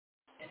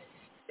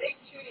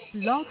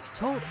Blog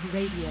Talk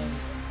Radio.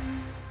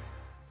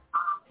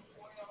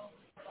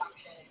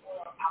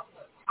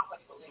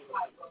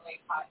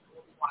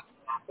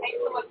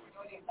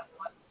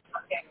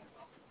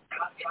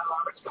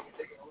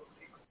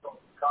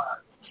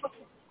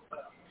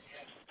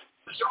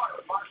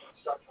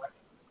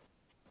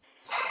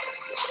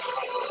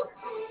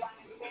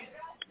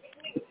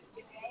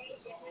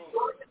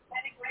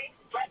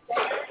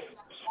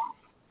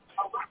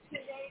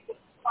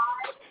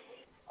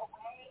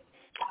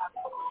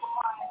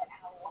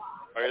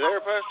 Are you there,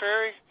 Pastor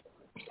Harry?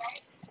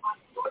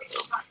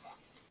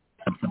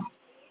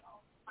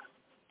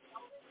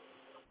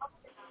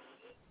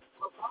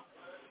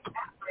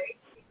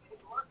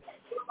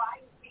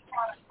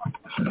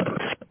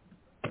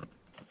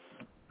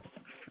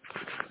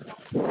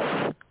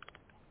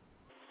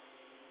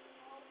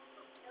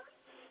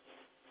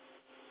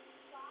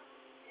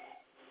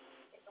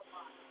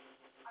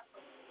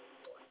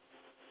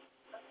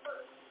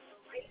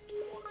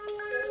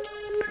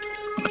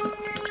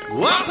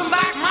 Welcome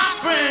back, my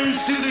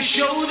friends, to the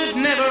show that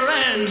never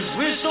ends.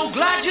 We're so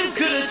glad you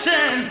could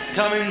attend.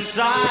 Come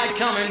inside,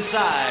 come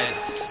inside.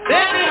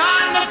 There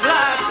behind the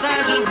glass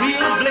stands a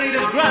real blade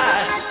of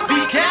grass.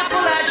 Be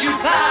careful as you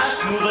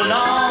pass. Move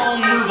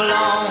along, move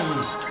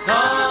along.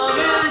 Come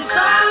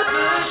inside,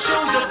 the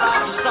show's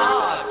about to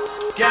start.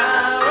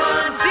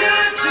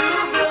 Guaranteed to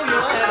blow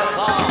your head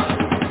apart.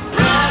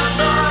 Rest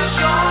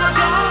assured,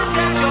 don't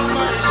get your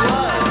money's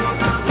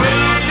worth.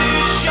 With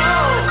this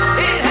show,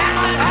 it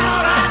hammers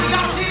out at you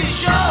gotta see the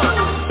show.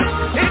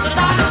 It's a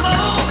dynamo.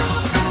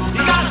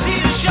 You gotta see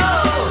the show.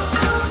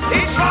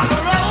 It's rock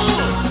and roll.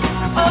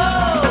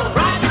 Oh,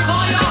 right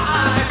before your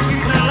eyes,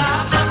 people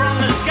laugh up from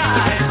the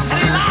sky. And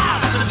he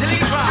laughs until he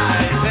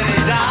cries. Then he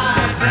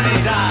dies, then he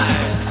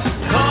dies.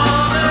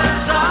 Come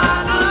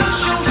inside, the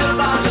show's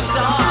about to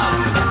start.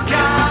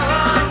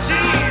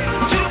 Guaranteed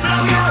to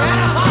blow your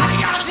head apart. You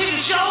gotta see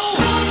the show.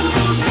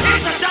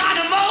 It's a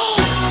dynamo.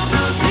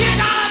 You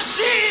gotta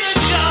see the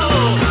show.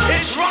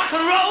 It's rock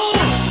and roll.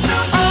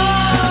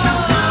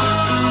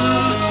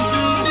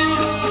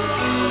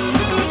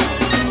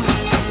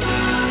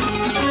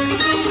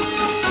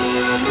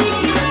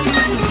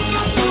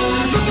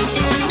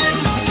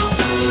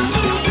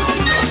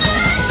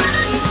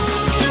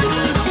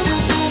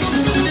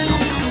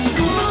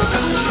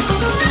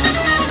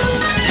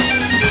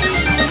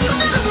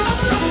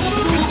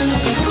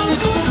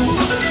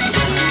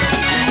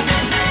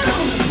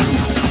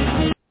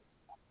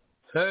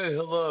 Hey,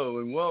 hello,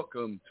 and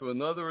welcome to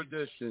another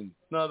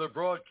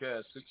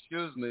broadcast,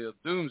 of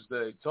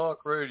Doomsday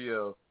Talk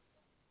Radio.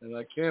 And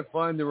I can't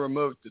find the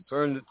remote to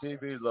turn the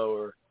TV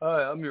lower.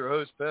 Hi, I'm your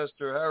host,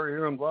 Pastor Harry,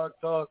 here on Blog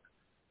Talk,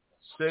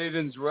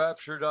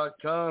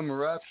 SatansRapture.com,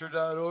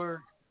 Rapture.org,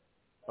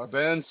 our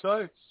band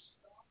sites.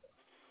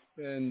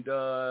 And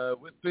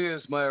with me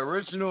is my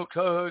original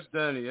co-host,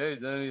 Denny. Hey,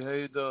 Denny, how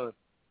you doing?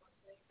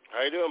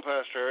 How you doing,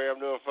 Pastor Harry? I'm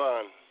doing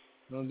fine.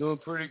 I'm doing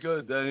pretty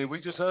good, Denny.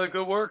 We just had a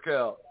good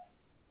workout.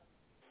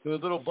 Do a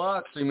little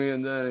boxing, me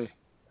and Denny.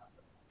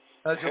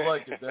 How'd you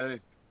like it, Denny?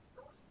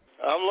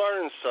 I'm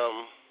learning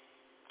something.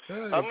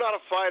 Hey, I'm not a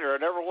fighter. I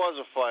never was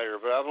a fighter,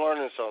 but I'm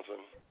learning something.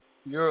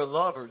 you're a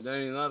lover,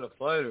 Denny, not a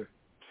fighter.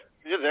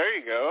 Yeah, there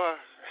you go.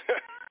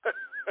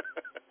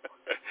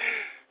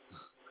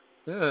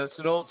 Yeah, that's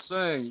an old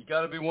saying. You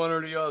got to be one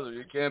or the other.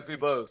 You can't be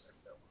both.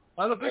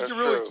 I don't think That's you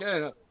really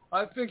true. can.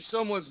 I think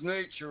someone's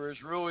nature is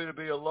really to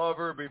be a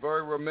lover, be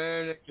very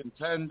romantic and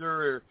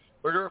tender,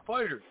 or they're a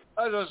fighter.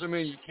 That doesn't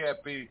mean you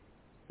can't be,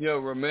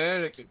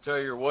 romantic and tell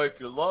your wife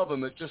you love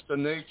them. It's just a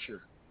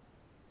nature.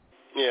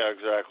 Yeah,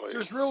 exactly.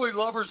 There's really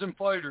lovers and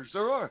fighters.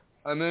 There are.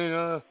 I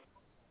mean,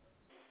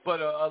 but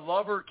a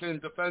lover can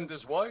defend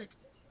his wife.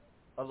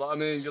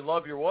 You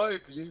love your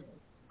wife. You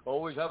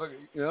always have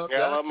Yeah,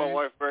 I love my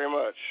wife very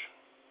much.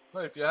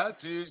 Right, if you had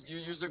to, you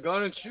use a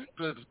gun and shoot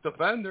to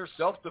defend her.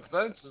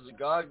 Self-defense is a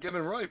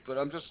God-given right. But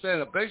I'm just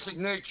saying, a basic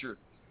nature.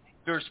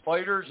 There's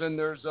fighters and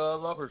there's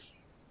lovers.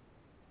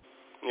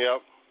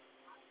 Yep.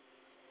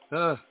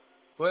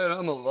 Well,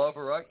 I'm a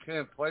lover. I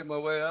can't fight my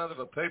way out of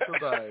a paper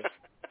bag.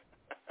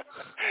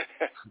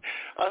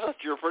 I thought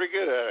you were pretty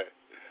good at it.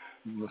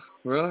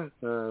 Really?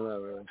 No,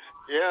 not really.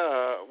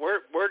 Yeah.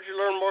 Where'd you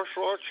learn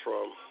martial arts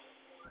from?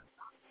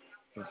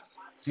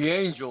 The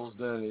Angels,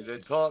 Denny. They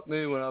taught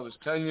me when I was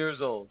 10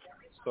 years old.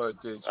 Started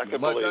teaching. I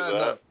can believe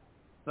that.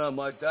 No,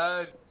 my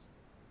dad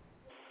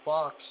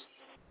boxed.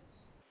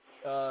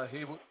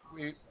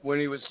 When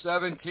he was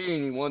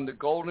 17, he won the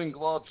Golden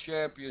Glove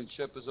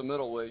Championship as a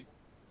middleweight.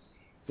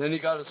 Then he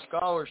got a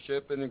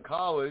scholarship, and in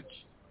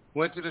college,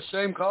 went to the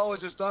same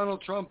college as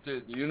Donald Trump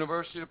did, the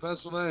University of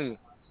Pennsylvania.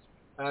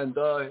 And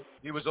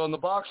he was on the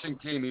boxing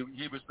team.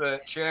 He was the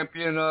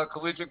champion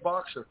collegiate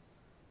boxer.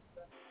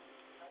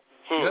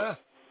 Yeah.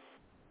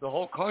 The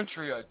whole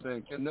country, I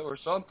think, or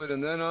something.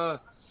 And then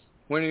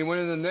when he went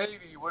in the Navy,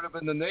 he would have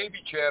been the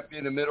Navy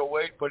champion in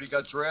middleweight, but he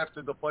got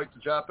drafted to fight the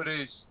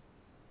Japanese.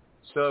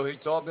 So he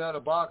taught me how to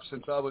box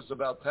since I was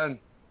about 10.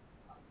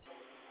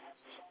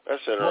 That's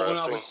interesting. Well, when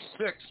I was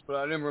 6, but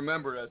I didn't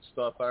remember that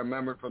stuff. I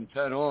remembered from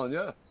 10 on,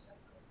 yeah.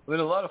 We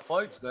had a lot of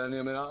fights then.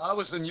 I mean, I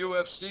was in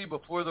UFC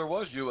before there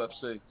was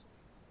UFC.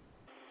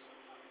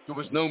 There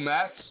was no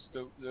mats.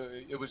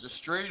 It was a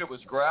street. It was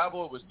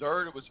gravel. It was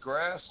dirt. It was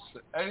grass.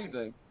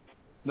 Anything.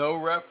 No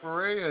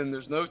referee, and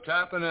there's no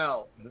tapping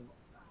out.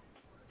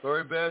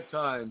 Very bad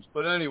times.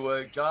 But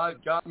anyway,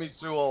 God got me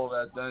through all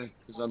that, Danny,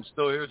 because I'm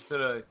still here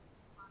today.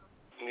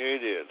 You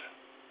did.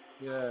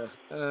 Yeah,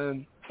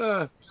 and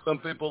some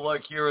people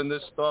like hearing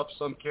this stuff.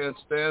 Some can't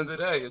stand it.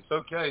 Hey, it's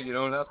okay. You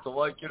don't have to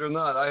like it or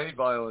not. I hate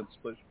violence,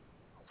 but it's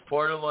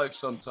part of life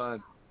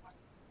sometimes.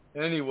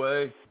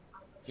 Anyway,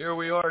 here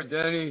we are,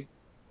 Danny.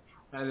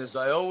 And as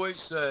I always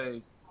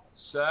say,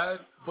 sad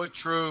but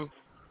true,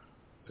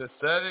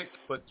 pathetic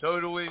but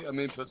totally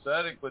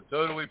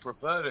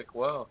prophetic.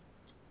 Wow.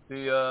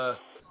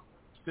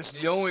 This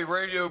is the only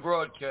radio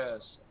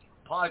broadcast,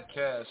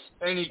 podcast,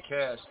 any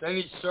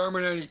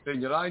sermon, anything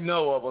that I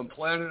know of on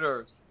planet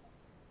Earth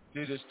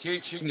that is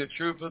teaching the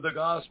truth of the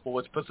gospel.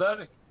 It's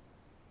pathetic.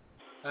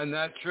 And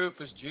that truth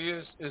is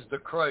Jesus is the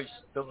Christ,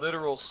 the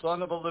literal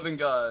Son of a living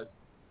God,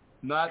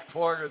 not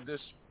part of this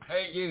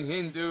pagan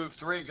Hindu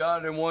three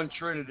God in one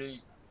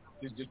Trinity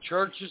that the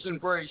churches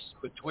embraced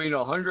between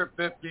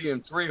 150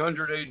 and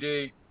 300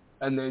 AD,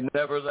 and they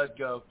never let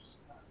go.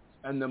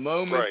 And the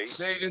moment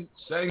Satan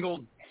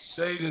sangled,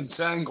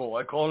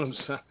 I call him,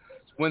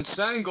 when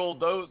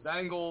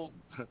dangle,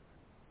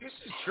 this is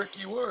a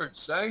tricky word,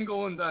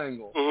 sangle and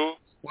dangle.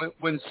 Mm-hmm.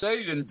 When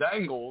Satan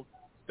dangled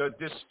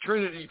this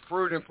Trinity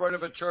fruit in front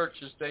of the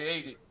churches, they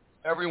ate it,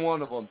 every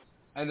one of them.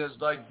 And as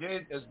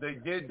they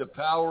did, the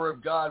power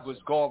of God was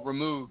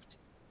removed.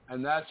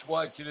 And that's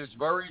why to this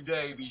very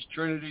day, these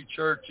Trinity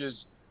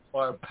churches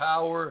are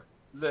powerless.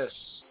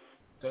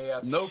 They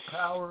have no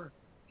power.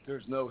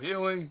 There's no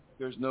healing.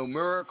 There's no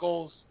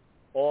miracles.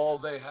 All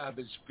they have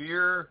is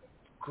fear,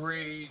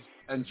 greed,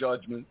 and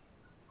judgment.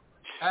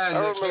 And I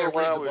remember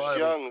when I was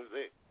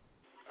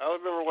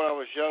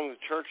young, the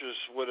churches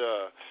would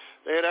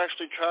they'd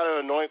actually try to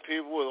anoint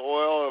people with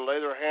oil and lay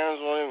their hands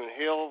on them and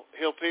heal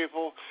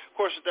people. Of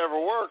course, it never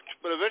worked,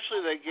 but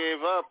eventually they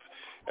gave up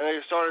and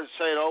they started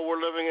saying, "Oh, we're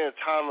living in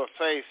a time of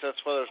faith.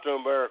 That's why there's no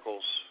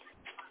miracles."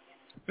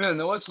 Yeah,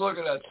 now let's look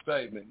at that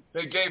statement.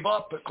 They gave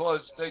up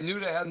because they knew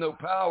they had no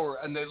power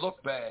and they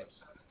looked bad.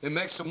 It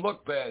makes them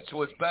look bad,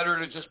 so it's better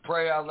to just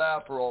pray out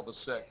loud for all the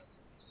sick.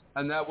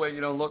 And that way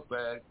you don't look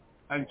bad.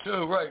 And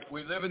two,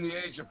 we live in the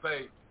age of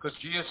faith because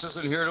Jesus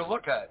isn't here to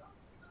look at.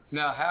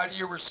 Now, how do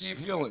you receive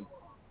healing?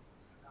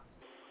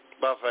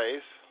 By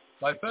faith.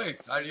 By faith.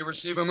 How do you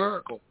receive a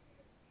miracle?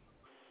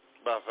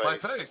 By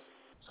faith. By faith.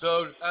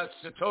 So that's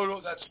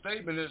that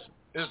statement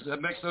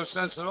that makes no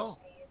sense at all.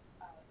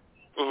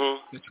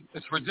 Mm-hmm.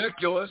 It's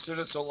ridiculous and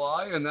it's a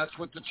lie, and that's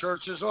what the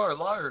churches are,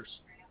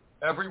 liars.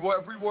 Every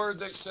word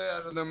they say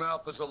out of their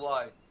mouth is a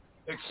lie,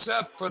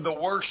 except for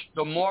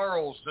the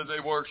morals that they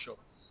worship.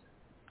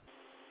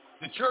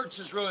 The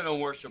churches really don't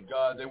worship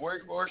God. They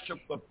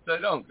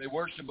don't. They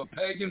worship a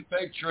pagan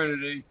fake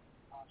Trinity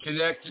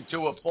connected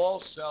to a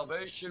false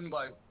salvation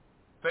by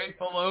faith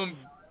alone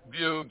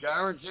view,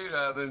 guaranteed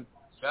heaven,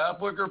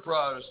 Catholic or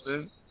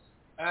Protestant,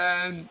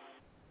 and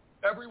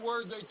every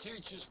word they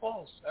teach is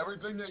false.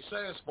 Everything they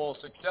say is false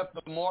except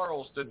the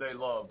morals that they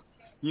love.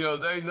 You know,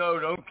 they know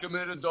don't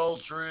commit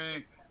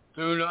adultery,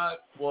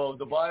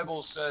 the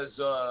Bible says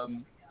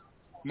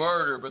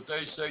murder, but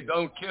they say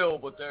don't kill,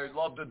 but they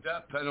love the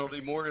death penalty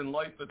more than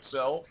life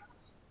itself.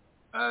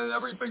 And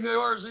everything they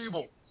are is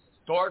evil,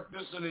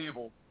 darkness and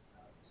evil.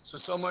 So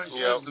somebody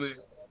says to me,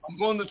 I'm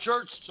going to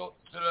church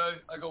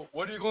today. I go,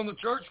 what are you going to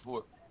church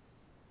for?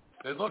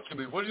 They look at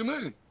me, what do you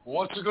mean? Well,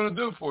 what's it going to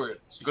do for you?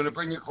 Is it going to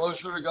bring you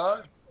closer to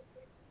God?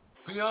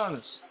 Be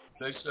honest.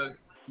 They said,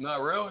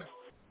 not really.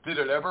 Did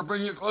it ever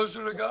bring you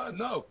closer to God?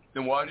 No.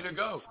 Then why do you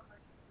go?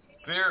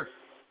 Fear.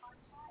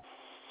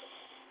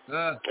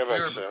 Yeah,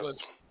 fear because,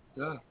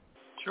 yeah,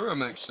 sure it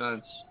makes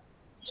sense.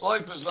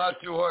 Life is not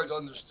too hard to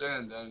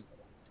understand, Danny.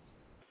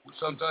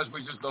 Sometimes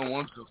we just don't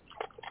want to.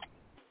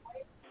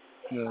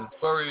 Yeah, it's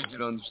very easy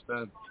to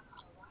understand.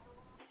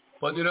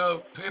 But,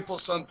 people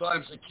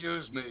sometimes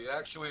accuse me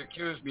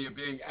of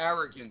being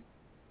arrogant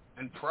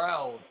and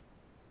proud.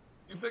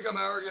 You think I'm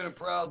arrogant and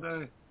proud,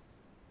 Danny?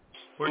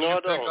 Or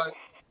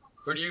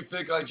do you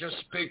think I just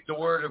speak the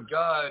word of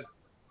God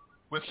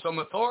with some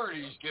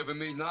authority he's given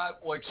me,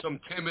 not like some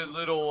timid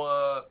little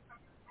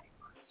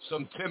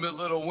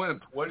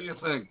wimp? What do you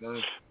think,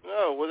 Danny?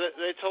 No, well,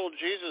 they told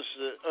Jesus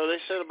they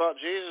said about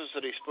Jesus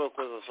that he spoke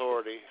with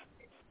authority.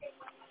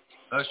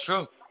 That's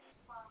true.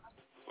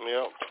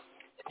 Yep.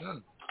 Yeah.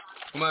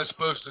 What am I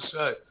supposed to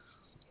say?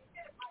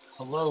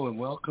 Hello and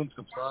welcome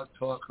to Blog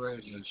Talk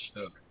Radio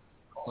Show.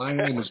 My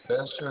name is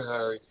Pastor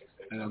Harry,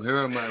 and I'm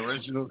here with my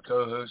original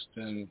co-host,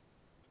 Danny.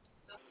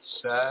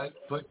 Sad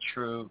but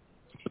true,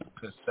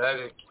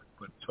 pathetic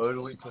but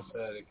totally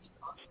pathetic.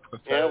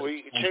 Yeah, well,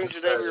 you can change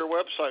the name of your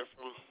website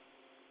from.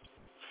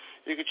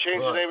 You could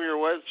change the name of your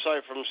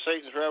website from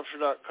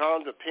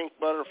SatansRapture.com to Pink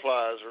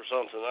Butterflies or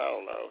something. I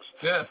don't know.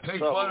 Yeah,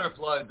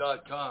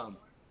 pinkbutterfly.com.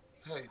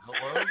 Hey,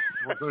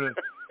 hello.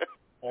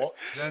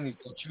 Danny,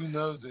 did you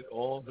know that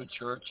all the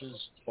churches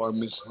are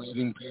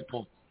misleading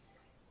people?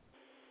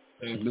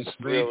 They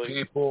mislead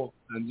people,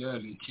 and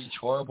they teach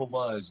horrible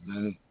lies,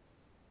 Danny.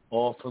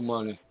 All for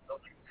money.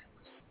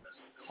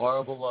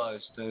 Horrible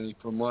lies, Danny,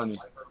 for money.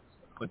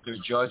 But their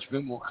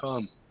judgment will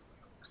come.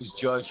 Because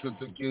judgment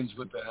begins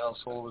with the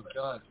household of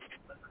God.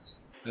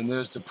 And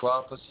there's the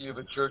prophecy of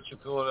a church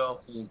of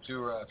Philadelphia in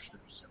 2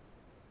 raptures.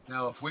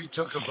 Now, if we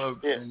took a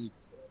vote, Danny,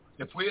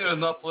 if we had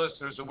enough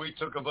listeners and we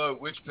took a vote,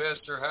 which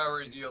Pastor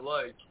Harry do you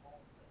like?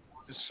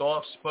 The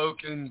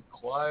soft-spoken,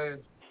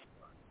 quiet,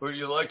 or do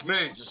you like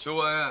me? Just who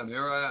I am.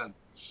 Here I am.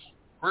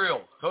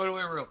 Real.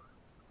 Totally real.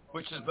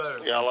 Which is better?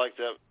 Yeah, I like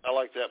that. I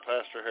like that,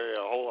 Pastor Harry,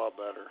 a whole lot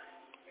better.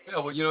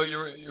 Yeah, well, you know,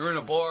 you're in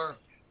a bar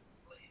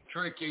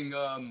drinking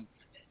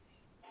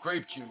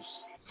grape juice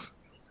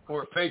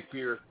or fake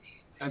beer,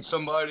 and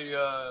somebody,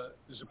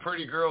 there's a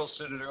pretty girl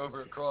sitting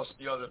over across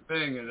the other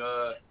thing, and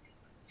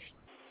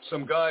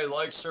some guy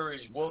likes her,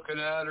 he's looking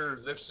at her,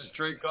 lifts his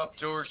drink up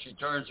to her, she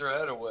turns her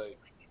head away.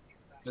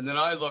 And then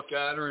I look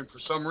at her, and for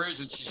some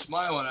reason, she's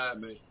smiling at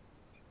me.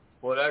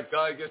 Well, that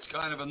guy gets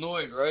kind of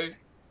annoyed, right?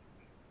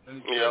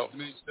 And he says to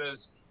me, he says,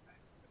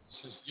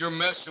 you're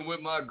messing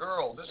with my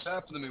girl. This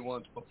happened to me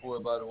once before,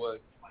 by the way.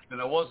 And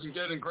I wasn't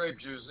getting grape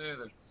juice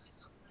either.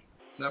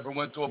 Never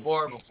went to a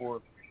bar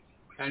before.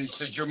 And he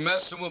says, you're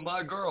messing with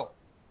my girl.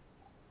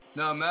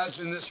 Now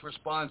imagine this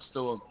response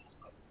to him.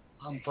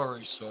 I'm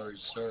very sorry,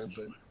 sir,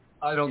 but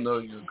I don't know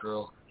your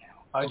girl.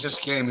 I just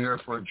came here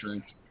for a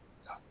drink.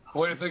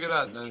 What do you think of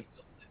that, man?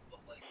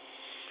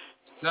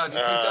 Now, do you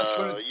think that's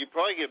going to... You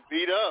probably get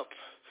beat up.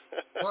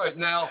 Right,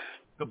 now,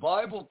 the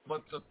Bible,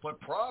 but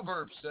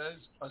Proverbs says,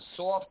 a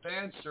soft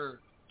answer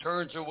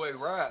turns away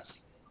wrath,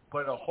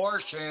 but a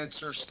harsh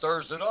answer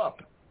stirs it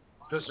up.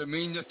 Does it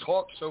mean you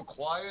talk so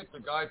quiet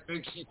the guy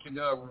thinks he can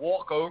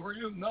walk over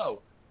you?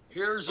 No.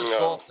 Here's a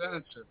soft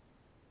answer.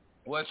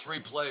 Let's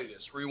replay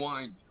this.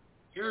 Rewind.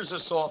 Here's a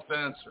soft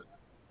answer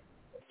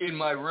in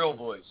my real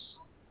voice.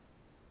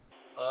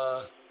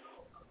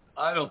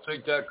 I don't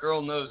think that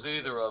girl knows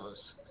either of us.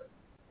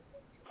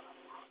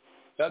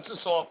 That's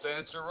a soft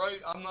answer, right?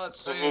 I'm not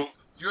saying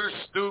you're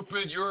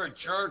stupid, you're a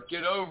jerk,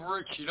 get over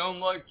it, she don't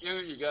like you,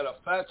 you got a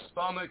fat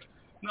stomach.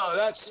 No,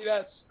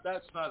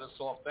 that's not a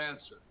soft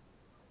answer.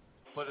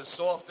 But a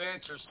soft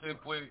answer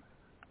simply,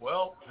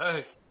 well,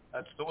 hey,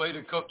 that's the way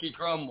the cookie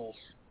crumbles.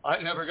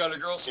 I never got a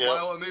girl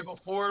smile at me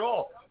before at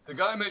all. The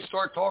guy may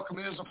start talking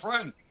to me as a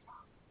friend.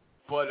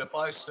 But if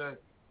I say,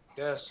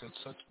 yes,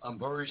 I'm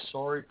very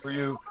sorry for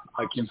you,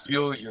 I can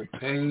feel your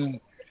pain,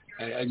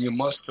 and you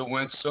must have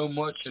went so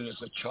much, and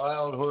as a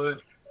childhood,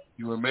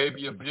 you were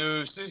maybe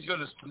abused.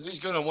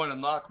 He's gonna want to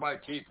knock my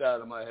teeth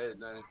out of my head,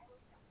 man.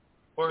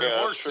 Or the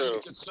worst thing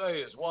you could say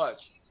is, watch,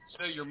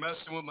 say you're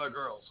messing with my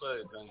girl. Say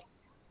it, man.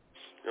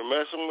 You're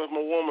messing with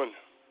my woman.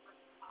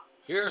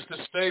 Here's the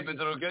statement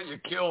that'll get you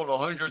killed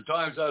 100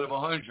 times out of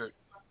 100.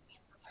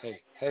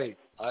 Hey,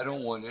 I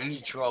don't want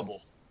any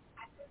trouble.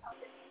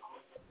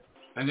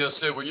 And they'll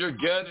say, well, you're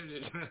getting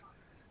it.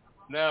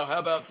 Now, how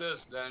about this,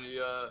 Danny?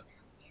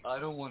 I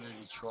don't want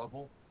any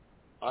trouble.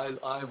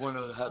 I want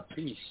to have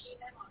peace.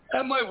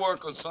 That might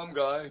work on some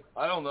guy.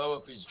 I don't know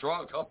if he's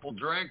drunk, a couple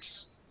drinks.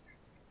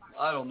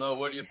 I don't know.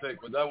 What do you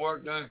think? Would that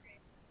work, Danny?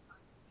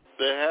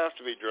 They have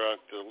to be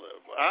drunk to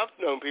live. I've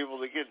known people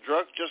that get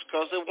drunk just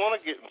because they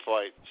want to get in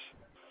fights.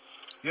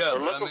 Yeah,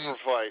 they're looking for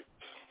fights.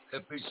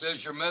 If he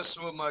says, you're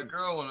messing with my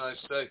girl, and I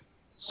say,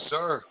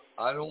 sir,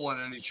 I don't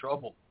want any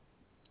trouble.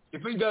 You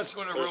think that's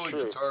going to really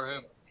deter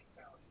him?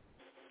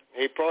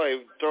 He'd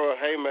probably throw a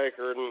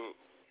haymaker and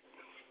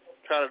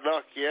try to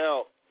knock you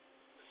out.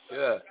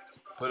 Yeah,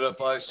 but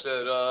if I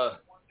said,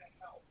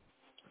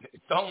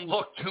 don't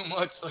look too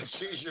much like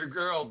she's your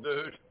girl,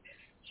 dude.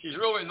 She's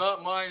really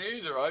not mine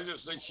either. I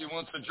just think she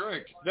wants a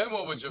drink. Then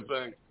what would you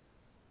think?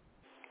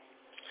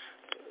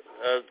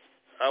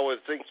 I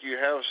would think you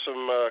have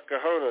some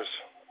cojones.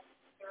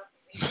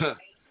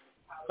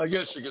 I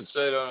guess you could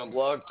say that on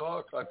Blog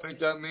Talk. I think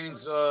that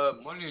means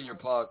money in your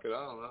pocket.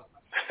 I don't know.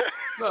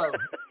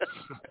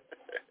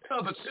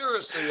 No, but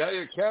seriously, how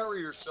you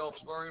carry yourself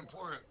is very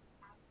important.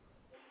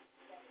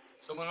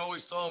 Someone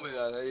always told me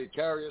that. How you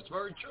carry, it's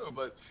very true.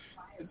 But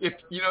if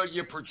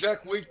you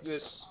project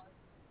weakness,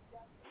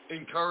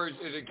 it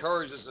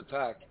encourages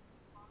attack.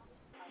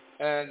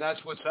 And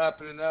that's what's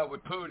happening now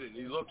with Putin.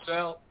 He looks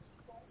out.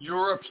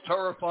 Europe's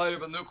terrified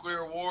of a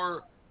nuclear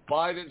war.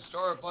 Biden's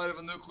terrified of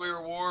a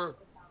nuclear war.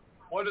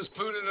 What does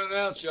Putin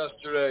announce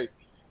yesterday?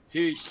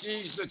 He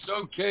sees it's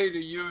okay to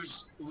use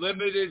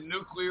limited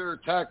nuclear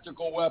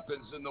tactical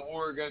weapons in the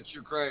war against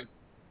Ukraine.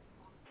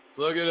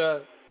 Look at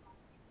that.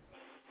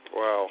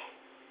 Wow.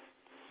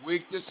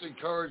 Weakness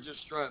encourages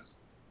strength.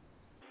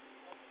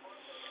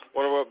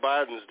 Wonder what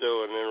Biden's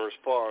doing in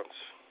response.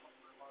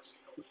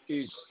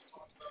 He's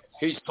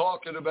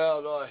talking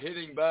about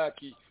hitting back.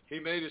 He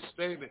made a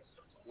statement.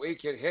 We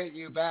can hit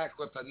you back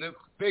with a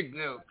big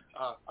nuke,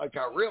 like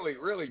a really,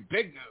 really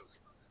big nuke.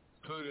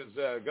 Putin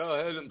said, go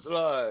ahead and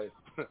try.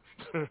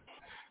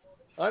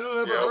 I don't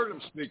ever heard him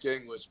speak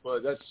English,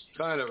 but that's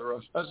kind of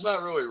Russian. That's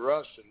not really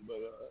Russian,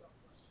 but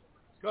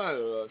Kind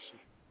of Russian.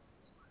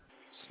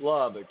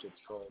 Slavic, it's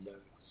called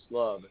that.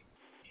 Slavic.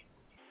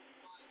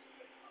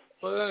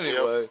 But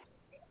anyway,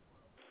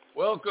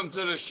 welcome to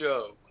the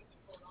show.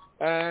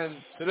 And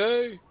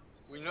today,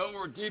 we know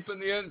we're deep in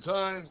the end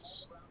times.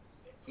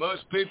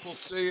 Most people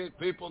see it.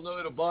 People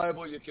know the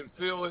Bible. You can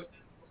feel it.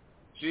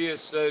 Jesus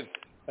said,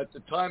 at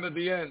the time of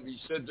the end, he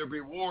said there'll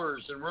be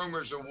wars and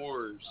rumors of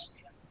wars.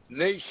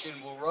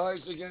 Nation will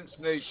rise against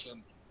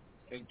nation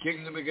and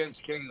kingdom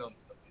against kingdom.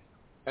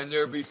 And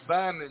there'll be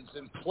famines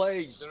and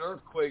plagues and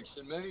earthquakes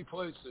in many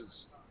places.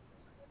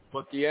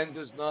 But the end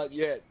is not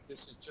yet. This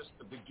is just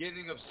the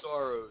beginning of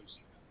sorrows,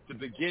 the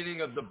beginning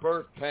of the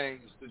birth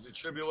pangs. The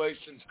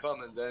tribulation's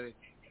coming, Danny.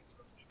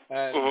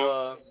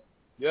 And,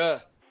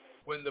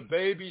 when the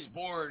baby's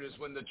born is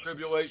when the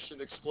tribulation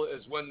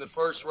is when the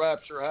first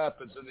rapture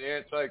happens and the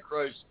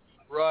Antichrist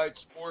rides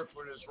forth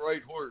on his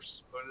right horse,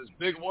 on his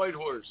big white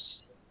horse,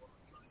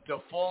 the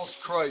false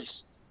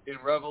Christ in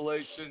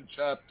Revelation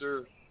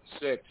chapter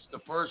 6, the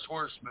first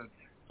horseman,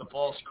 the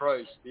false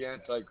Christ, the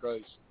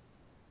Antichrist.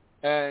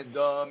 And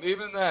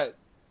even that,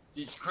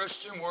 the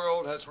Christian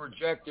world has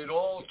rejected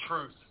all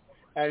truth.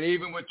 And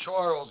even with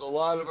Charles, a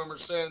lot of them are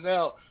saying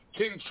now,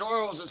 King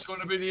Charles is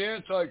going to be the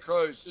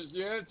Antichrist. Is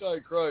the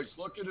Antichrist.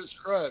 Look at his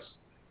crest.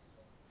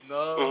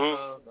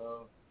 No.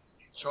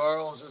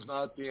 Charles is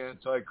not the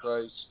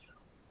Antichrist.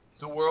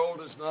 The world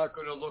is not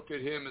going to look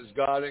at him as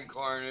God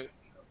incarnate.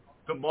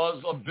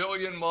 A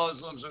billion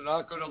Muslims are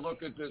not going to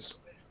look at this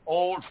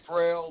old,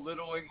 frail,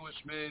 little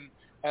Englishman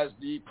as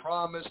the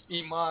promised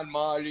Imam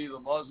Mahdi, the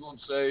Muslim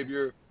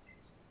savior.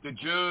 The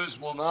Jews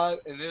will not,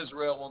 and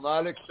Israel will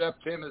not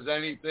accept him as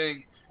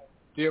anything.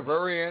 They're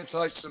very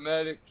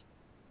anti-Semitic.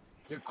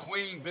 The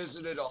Queen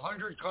visited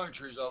 100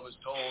 countries, I was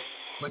told,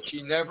 but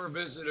she never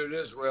visited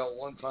Israel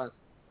one time.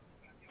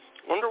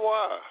 Wonder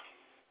why?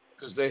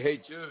 Because they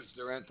hate Jews.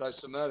 They're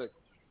anti-Semitic.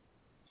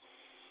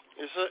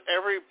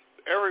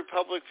 Every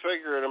public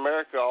figure in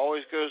America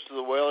always goes to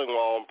the Wailing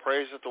Wall and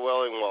prays at the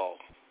Wailing Wall.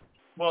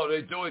 Well,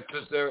 they do it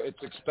because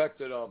it's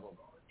expected of them.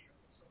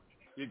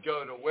 You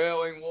go to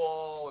Wailing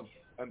Wall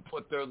and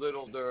put their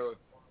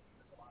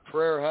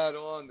prayer hat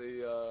on,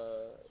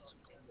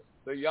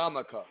 the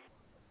yarmulke.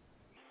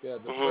 Yeah,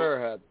 the prayer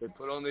hat. They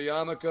put on the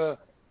yarmulke.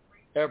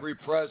 Every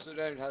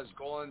president has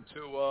gone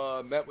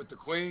to met with the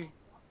Queen.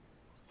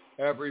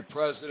 Every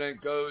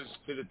president goes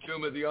to the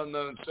Tomb of the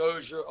Unknown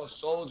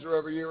Soldier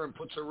every year and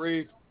puts a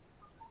wreath.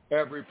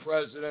 Every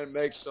president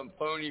makes some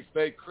phony,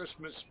 fake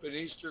Christmas and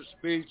Easter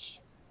speech.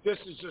 This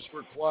is just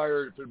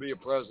required to be a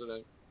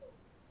president.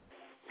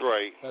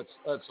 Right.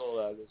 That's all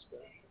that is.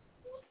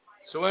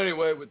 So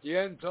anyway, with the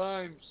end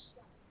times,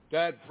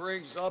 that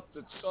brings up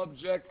the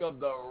subject of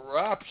the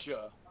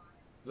rapture.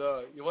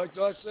 You like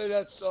to say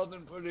that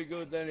Southern pretty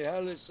good, Danny?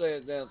 How do they say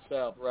it down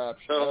south,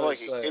 rapture? Sounds like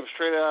it came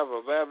straight out of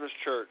a Baptist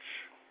church.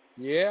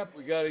 Yep,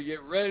 we got to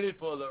get ready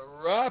for the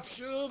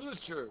rapture of the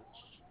church.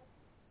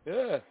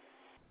 Yeah.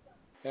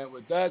 And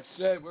with that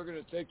said, we're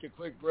going to take a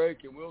quick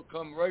break, and we'll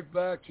come right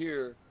back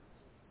here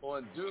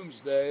on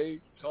Doomsday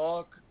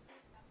Talk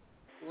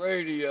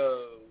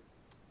Radio.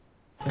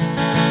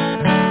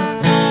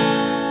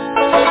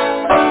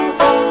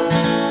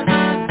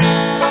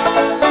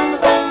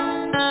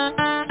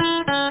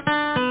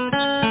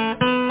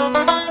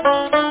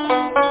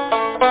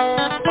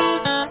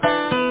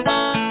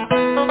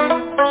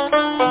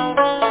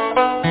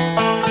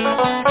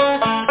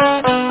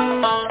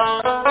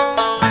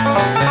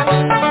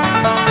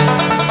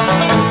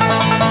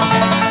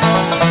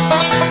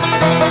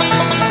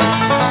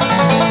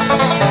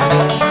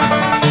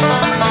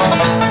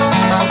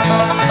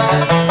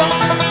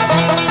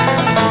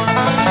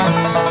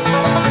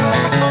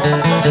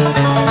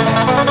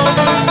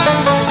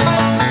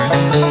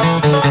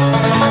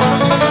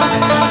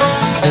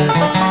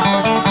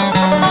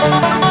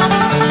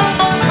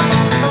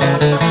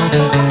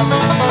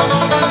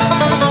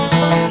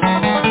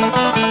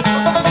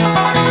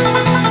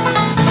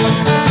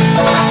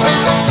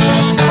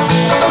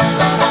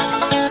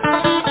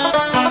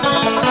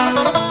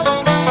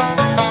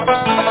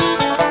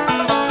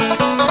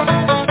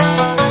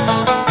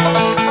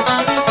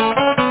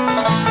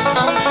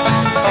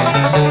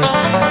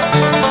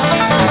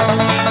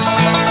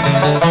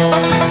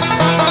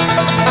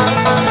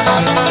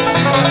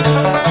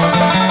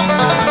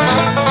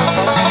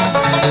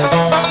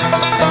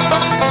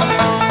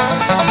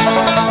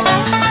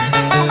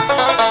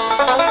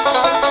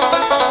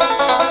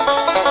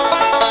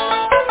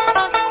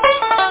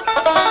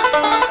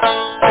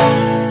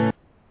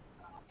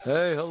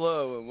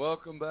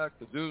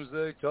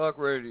 Doomsday Talk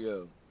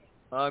Radio.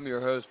 I'm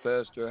your host,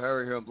 Pastor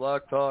Harry, here on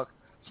Blog Talk.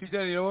 See,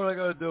 Danny, you know what I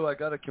got to do? I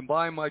got to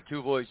combine my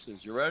two voices.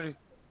 You ready?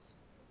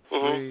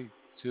 3,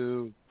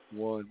 2,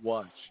 1,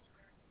 watch.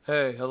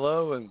 Hey,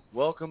 hello, and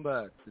welcome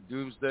back to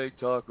Doomsday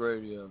Talk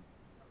Radio.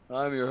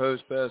 I'm your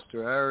host,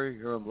 Pastor Harry,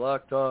 here on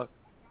Blog Talk,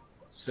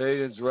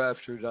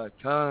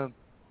 SatansRapture.com,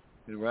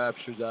 and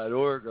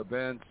Rapture.org, our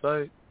band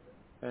site.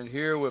 And I'm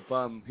here with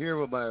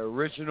my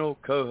original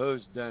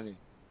co-host, Denny.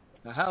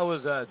 Now, how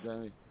was that,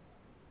 Denny?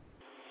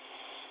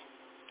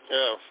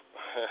 Yeah,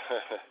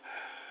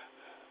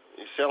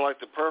 You sound like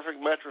the perfect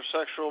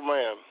metrosexual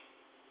man,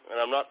 and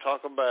I'm not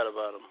talking bad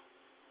about him.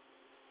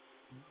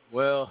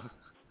 Well,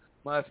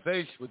 my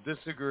face would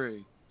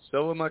disagree.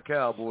 So would my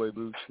cowboy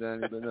boots,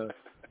 Danny, but no.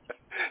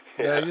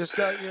 Yeah,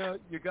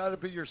 you got to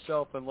be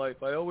yourself in life.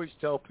 I always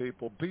tell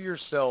people, be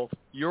yourself.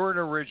 You're an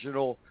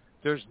original.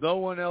 There's no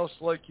one else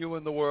like you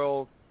in the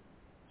world.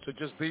 So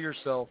just be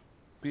yourself.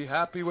 Be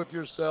happy with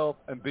yourself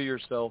and be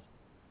yourself.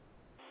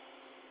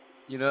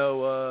 You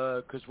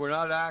know, because we're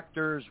not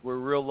actors. We're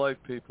real life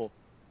people.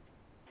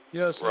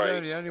 Yes, yeah, so right.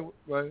 Danny, anyway,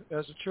 right?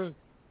 That's the truth.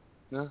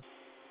 Yeah.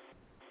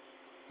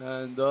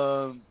 And,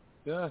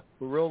 yeah,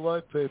 we're real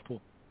life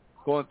people.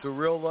 Going through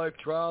real life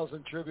trials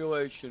and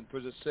tribulation for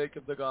the sake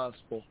of the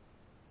gospel.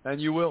 And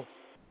you will.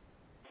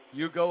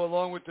 You go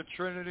along with the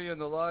Trinity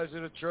and the lives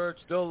of the church,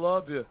 they'll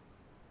love you.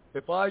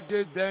 If I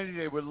did, Danny,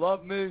 they would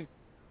love me.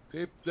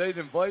 They'd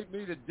invite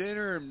me to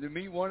dinner and to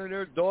meet one of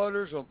their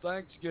daughters on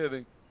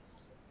Thanksgiving.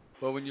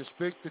 But when you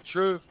speak the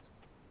truth,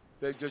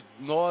 they just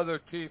gnaw their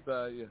teeth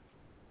at you.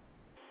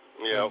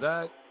 Yep. And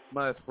that,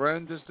 my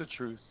friend, is the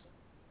truth.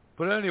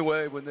 But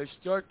anyway, when they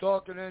start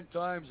talking end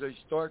times, they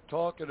start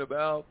talking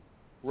about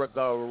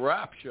the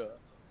rapture.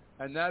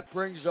 And that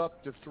brings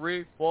up the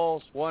 3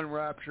 false, 1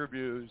 rapture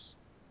views.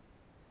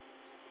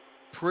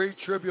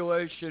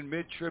 Pre-tribulation,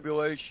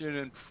 mid-tribulation,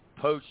 and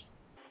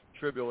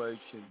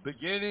post-tribulation.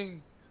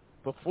 Beginning,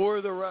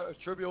 before the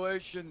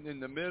tribulation, in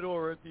the middle,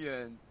 or at the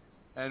end.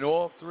 And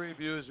all 3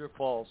 views are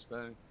false,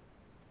 man.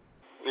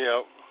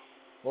 Yep.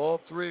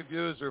 All 3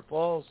 views are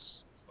false.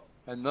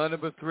 And none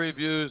of the 3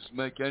 views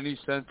make any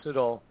sense at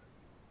all.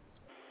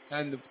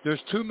 And there's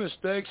 2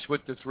 mistakes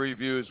with the 3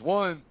 views.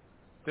 One,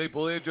 they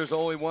believe there's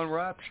only 1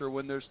 rapture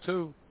when there's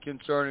 2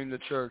 concerning the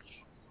church.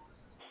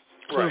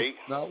 2, right.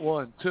 Not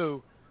 1,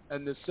 2.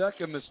 And the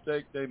second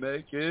mistake they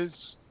make is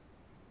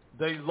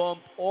they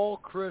lump all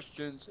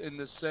Christians in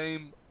the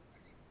same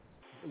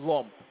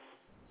lump.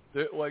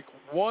 They're like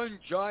one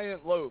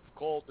giant loaf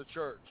called the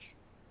church.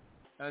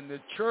 And the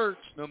church,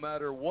 no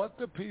matter what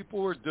the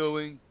people are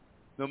doing,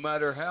 no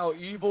matter how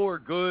evil or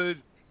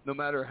good, no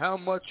matter how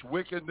much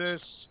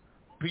wickedness,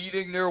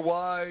 beating their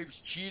wives,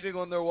 cheating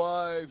on their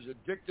wives,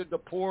 addicted to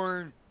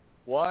porn,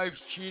 wives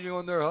cheating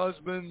on their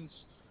husbands,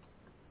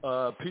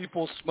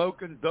 people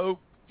smoking dope,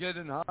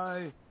 getting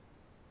high,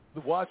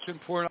 watching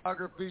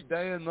pornography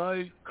day and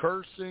night,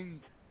 cursing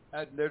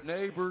at their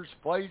neighbors,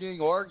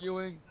 fighting,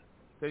 arguing.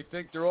 They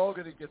think they're all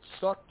going to get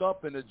sucked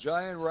up in a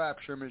giant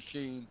rapture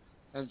machine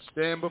and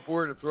stand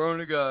before the throne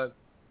of God.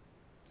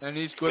 And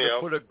he's going to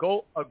put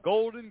a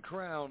golden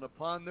crown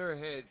upon their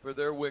head for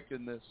their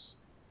wickedness.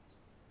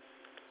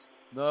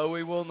 No,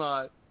 he will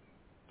not.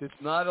 It's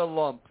not a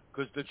lump,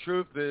 because the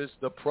truth is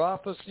the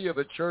prophecy of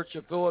a church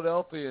of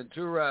Philadelphia in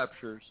 2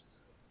 raptures.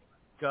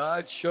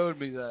 God showed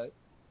me that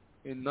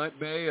in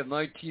May of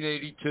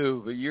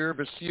 1982, the year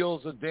the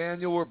seals of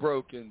Daniel were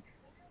broken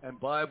and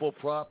Bible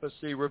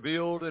prophecy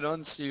revealed and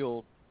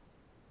unsealed.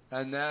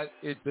 And that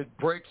it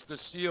breaks the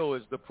seal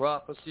is the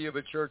prophecy of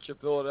a church of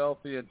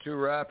Philadelphia in 2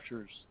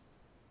 raptures.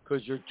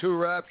 Because there are 2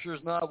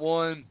 raptures, not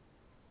 1,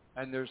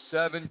 and there's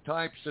 7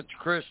 types of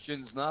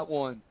Christians, not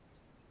 1.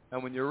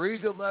 And when you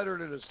read the letter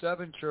to the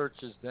 7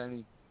 churches,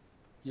 Denny,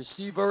 you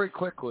see very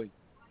quickly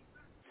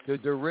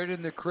that they're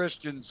written to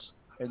Christians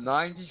in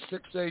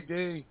 96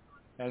 A.D.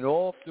 and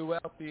all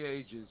throughout the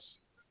ages.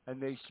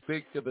 And they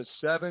speak to the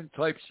 7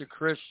 types of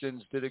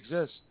Christians that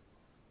exist.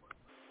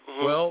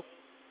 Mm-hmm. Well,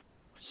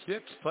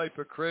 6 type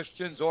of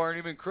Christians aren't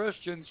even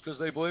Christians because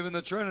they believe in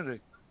the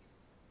Trinity.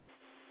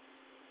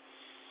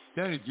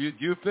 Danny, do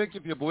you think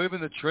if you believe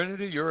in the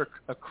Trinity, you're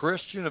a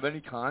Christian of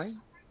any kind?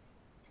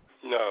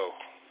 No.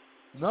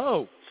 I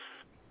know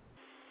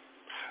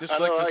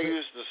I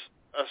used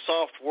a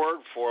soft word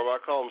for them. I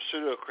call them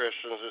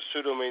pseudo-Christians.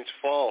 Pseudo means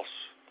false.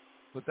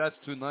 But that's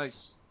too nice.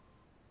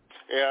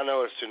 Yeah, I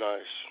know it's too nice.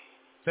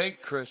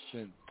 Fake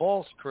Christian,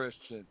 false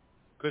Christian,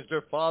 because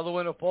they're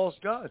following a false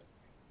god.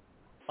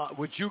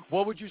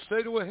 What would you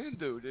say to a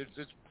Hindu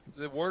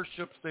that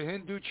worships the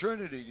Hindu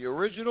Trinity, the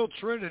original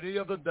Trinity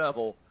of the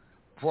devil,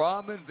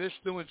 Brahman,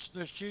 Vishnu, and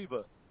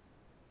Shiva?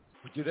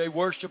 Do they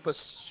worship a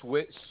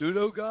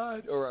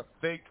pseudo-god or a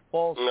fake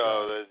false god?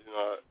 No, they do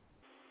not.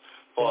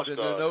 False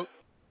god.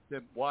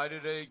 Then why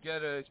do they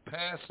get a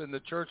pass and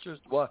the churches?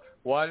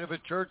 Why do the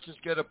churches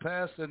get a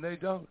pass and they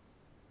don't?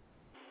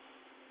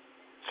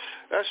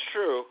 That's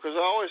true, because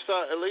I always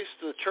thought at least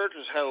the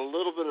churches had a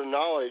little bit of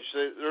knowledge.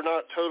 They're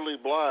not totally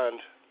blind.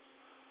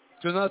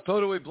 They're not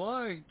totally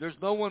blind. There's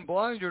no one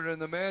blinder than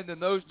the man that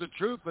knows the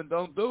truth and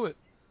don't do it.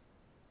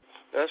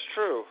 That's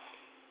true.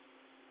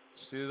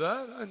 See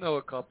that? I know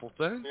a couple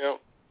things.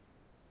 Yep.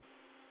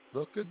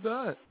 Look at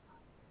that.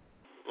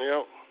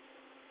 Yep.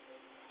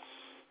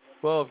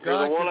 Well, if You're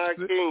God the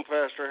one-eyed king,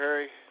 Pastor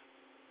Harry.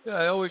 Yeah,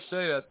 I always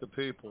say that to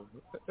people.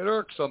 It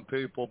irks some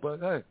people, but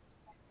hey.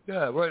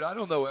 Yeah, right. I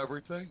don't know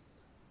everything.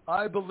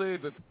 I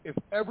believe if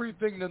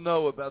everything to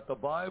know about the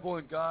Bible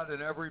and God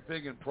and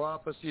everything in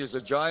prophecy is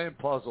a giant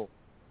puzzle,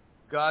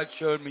 God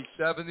showed me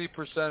 70%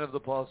 of the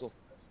puzzle.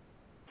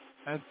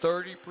 and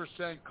 30%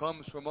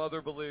 comes from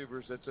other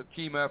believers. It's a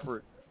team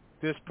effort.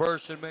 This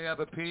person may have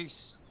a piece.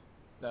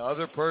 The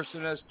other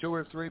person has 2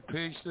 or 3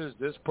 pieces.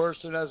 This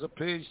person has a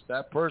piece.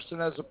 That person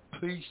has a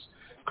piece.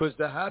 Because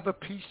to have a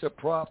piece of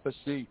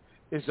prophecy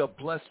is a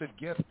blessed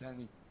gift,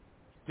 Henny.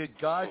 Did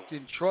God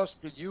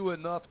entrusted you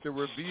enough to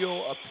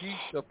reveal a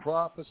piece of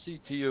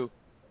prophecy to you?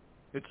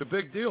 It's a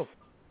big deal.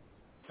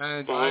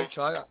 And I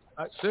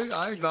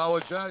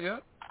acknowledge that, yeah.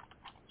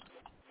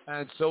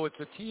 And so it's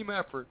a team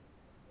effort.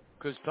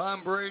 Because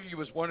Tom Brady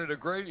was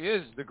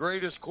is the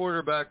greatest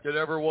quarterback that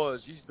ever was.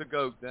 He's the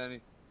GOAT,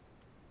 Danny.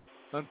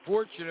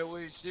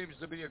 Unfortunately, he seems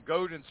to be a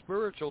GOAT in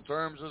spiritual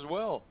terms as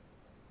well.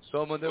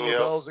 Someone that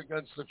rebels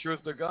against the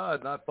truth of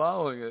God, not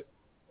following it.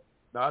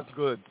 Not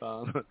good,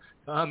 Tom.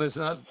 Tom is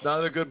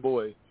not a good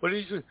boy. But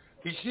he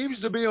seems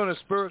to be on a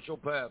spiritual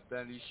path,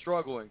 and he's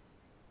struggling.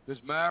 His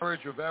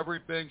marriage of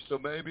everything, so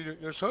maybe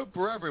there's hope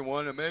for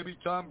everyone, and maybe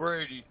Tom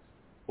Brady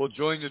will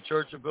join the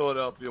Church of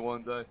Philadelphia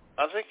one day.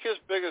 I think his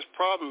biggest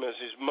problem is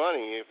his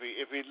money.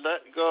 If he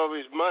let go of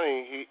his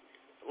money,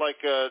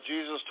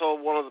 Jesus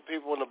told one of the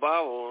people in the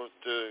Bible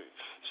to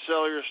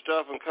sell your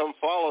stuff and come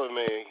follow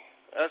me.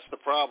 That's the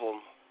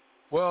problem.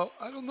 Well,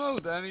 I don't know,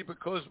 Danny,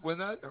 because when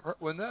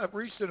that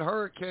recent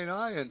Hurricane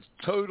Ian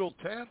totaled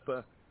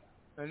Tampa,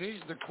 and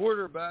he's the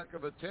quarterback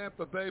of a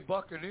Tampa Bay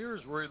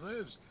Buccaneers where he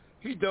lives,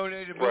 he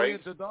donated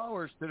millions of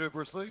dollars to the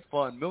relief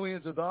fund.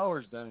 Millions of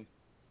dollars, Danny.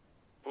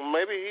 Well,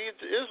 maybe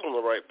he is on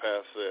the right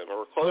path then,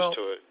 or close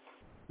to it.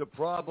 The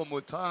problem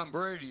with Tom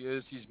Brady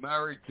is he's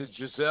married to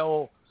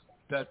Giselle,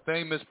 that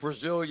famous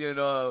Brazilian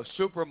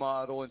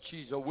supermodel, and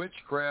she's a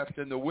witchcraft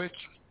and the witch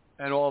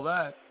and all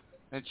that.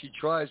 And she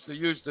tries to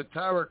use the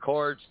tarot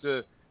cards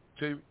to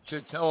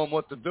tell him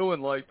what to do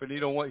in life, and he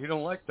don't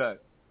like that.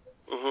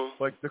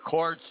 Mm-hmm. Like the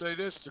cards say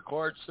this, the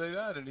cards say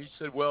that, and he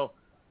said, well,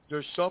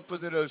 there's something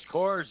to those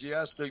cards he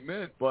has to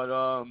admit, but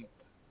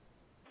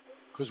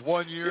because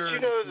one year. Did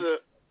you know that?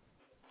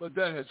 But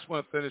then I just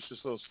want to finish this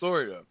little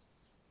story though.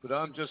 But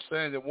I'm just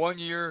saying that one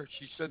year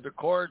she said the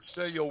cards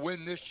say you'll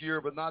win this year,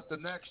 but not the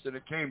next, and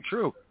it came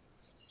true.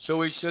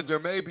 So he said there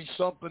may be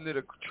something to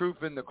the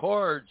truth in the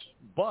cards,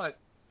 but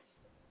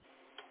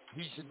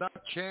he's not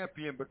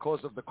champion because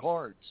of the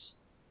cards.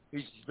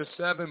 He's the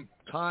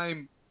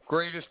 7-time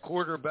greatest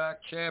quarterback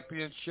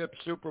championship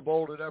Super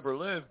Bowl that ever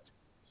lived.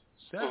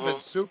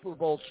 7 Super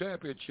Bowl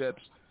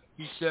championships.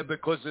 He said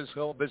because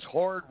of his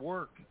hard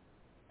work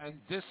and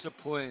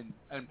discipline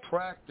and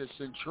practice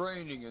and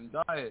training and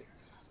diet.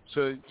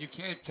 So you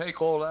can't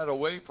take all that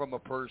away from a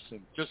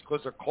person just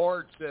because a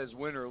card says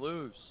win or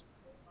lose.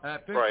 And I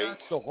think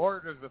that's the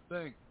heart of the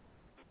thing.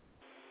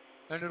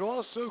 And it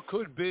also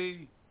could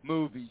be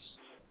movies.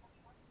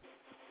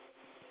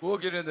 We'll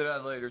get into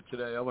that later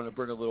today. I want to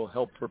bring a little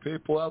help for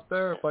people out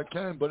there if I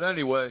can. But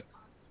anyway,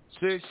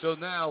 so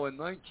now in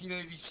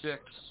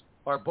 1986,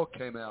 our book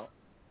came out.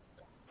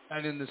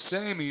 And in the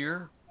same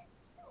year,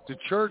 the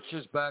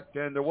churches back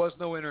then, there was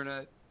no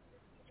internet.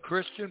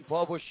 Christian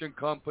publishing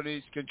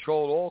companies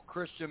controlled all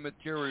Christian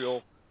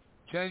material.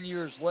 10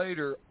 years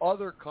later,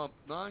 other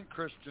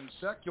non-Christian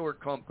secular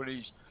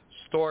companies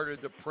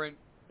started to print.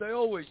 They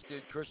always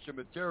did Christian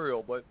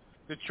material, but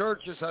the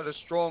churches had a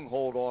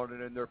stronghold on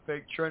it in their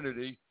fake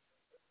Trinity.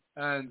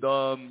 And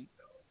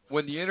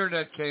when the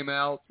internet came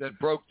out, that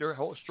broke their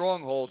whole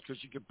stronghold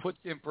because you could put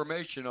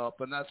information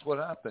up, and that's what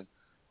happened.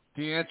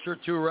 The Answer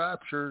to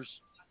Raptures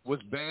was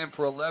banned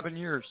for 11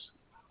 years.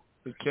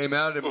 It came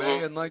out in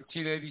May of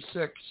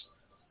 1986.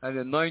 And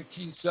in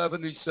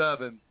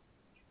 1977,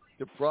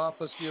 the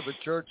prophecy of a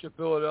Church of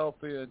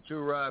Philadelphia and 2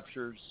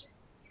 raptures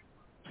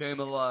came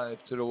alive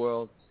to the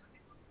world.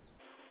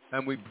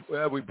 And we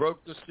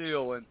broke the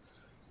seal. And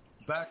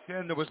back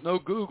then, there was no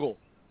Google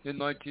in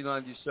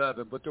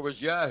 1997, but there was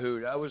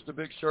Yahoo. That was the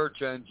big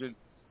search engine.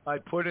 I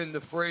put in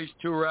the phrase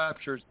 2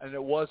 raptures, and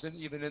it wasn't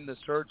even in the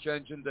search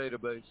engine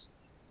database.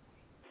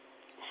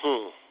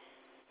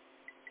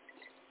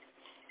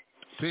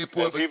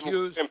 People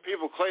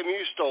claim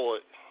you stole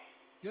it.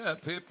 Yeah,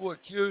 people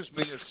accused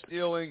me of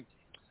stealing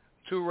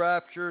 2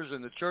 raptures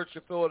in the Church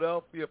of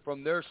Philadelphia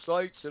from their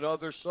sites and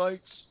other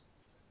sites.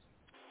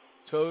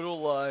 Total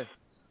lie.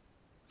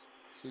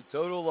 See,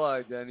 total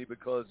lie, Danny,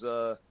 because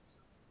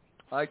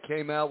I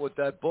came out with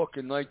that book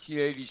in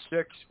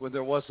 1986 when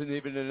there wasn't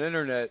even an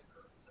internet,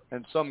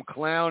 and some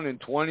clown in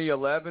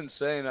 2011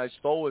 saying I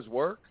stole his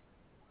work.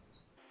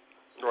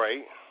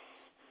 Right.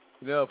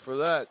 You know, for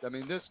that, I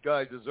mean, this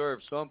guy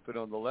deserves something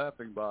on the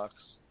laughing box.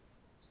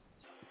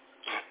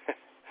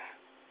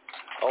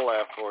 I'll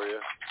laugh for you.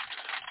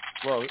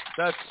 Well,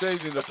 that's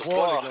saving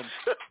applauding him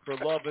for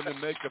loving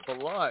and making up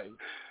a lie.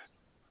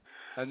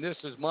 And this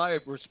is my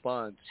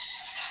response.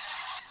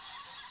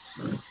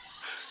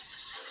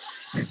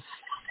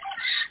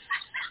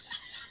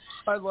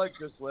 I like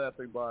this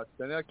laughing box.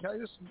 And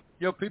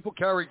people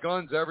carry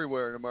guns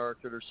everywhere in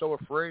America. They're so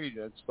afraid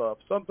and stuff.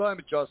 Sometimes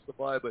it's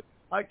justified, but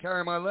I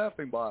carry my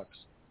laughing box.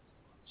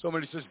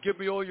 Somebody says, give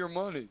me all your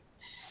money.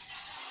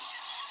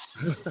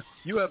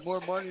 You have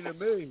more money than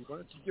me. Why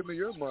don't you give me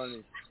your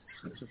money?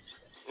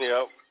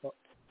 Yep.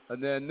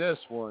 And then this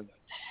one.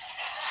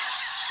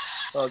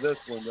 Oh, this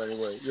one,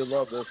 anyway. You'll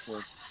love this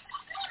one.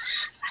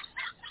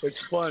 It's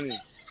funny.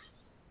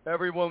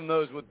 Everyone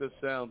knows what this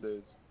sound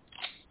is.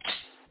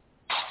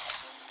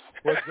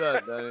 What's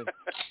that, Danny?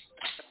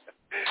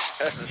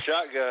 That's a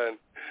shotgun.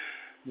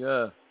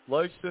 Yeah.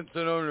 License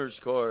and owner's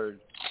card.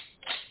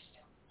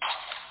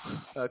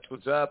 That's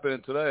what's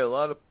happening today. A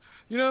lot of,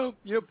 there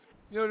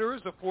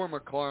is a form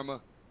of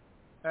karma.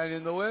 And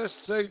in the last,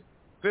 say,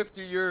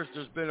 50 years,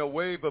 there's been a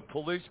wave of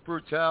police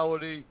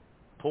brutality,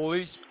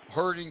 police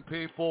hurting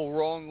people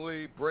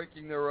wrongly,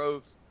 breaking their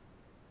oath.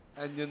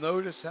 And you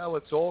notice how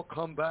it's all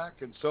come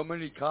back and so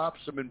many cops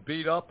have been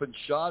beat up and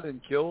shot and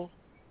killed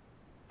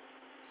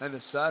and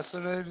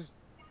assassinated?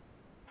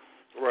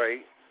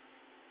 Right.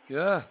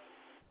 Yeah.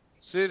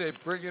 See, they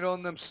bring it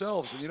on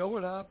themselves. And you know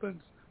what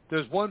happens?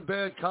 There's one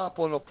bad cop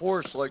on a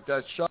force like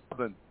that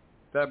Chauvin,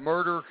 that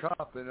murderer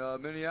cop in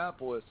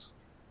Minneapolis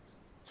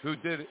who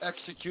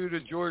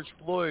executed George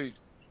Floyd.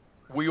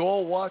 We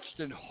all watched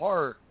in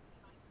horror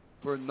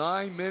for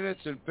 9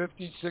 minutes and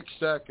 56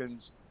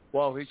 seconds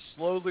while he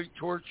slowly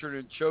tortured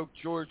and choked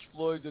George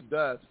Floyd to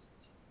death.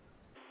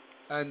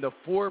 And the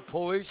 4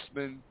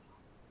 policemen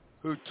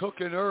who took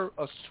a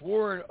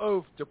sworn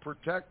oath to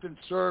protect and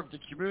serve the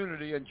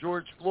community and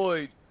George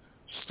Floyd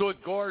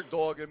stood guard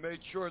dog and made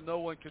sure no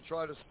one could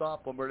try to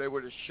stop him or they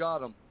would have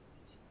shot him.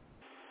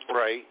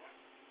 Right.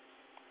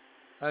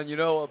 And,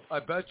 I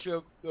bet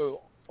you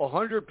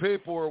 100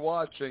 people were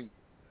watching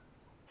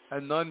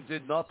and none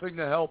did nothing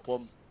to help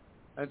them.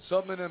 And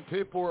some of them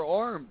people were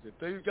armed. If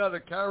they've got to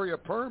carry a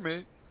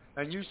permit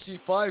and you see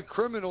 5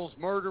 criminals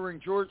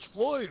murdering George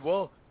Floyd,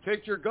 well,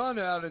 take your gun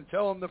out and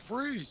tell them to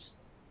freeze.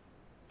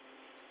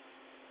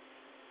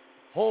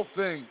 Whole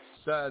thing,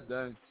 sad,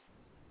 then.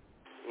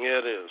 Yeah,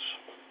 it is.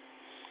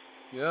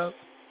 Yep.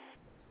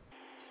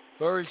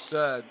 Very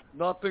sad.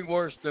 Nothing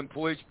worse than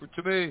police.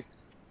 To me,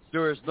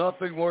 there is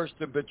nothing worse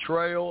than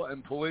betrayal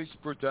and police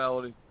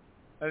brutality.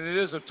 And it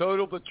is a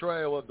total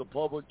betrayal of the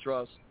public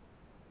trust.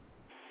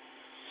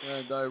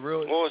 And I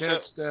really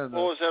can't stand that.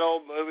 What was that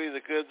old movie,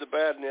 The Good, the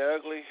Bad, and the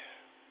Ugly?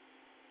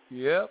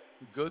 Yep,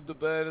 the good, the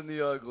bad, and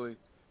the ugly.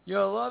 A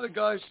lot of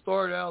guys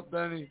start out,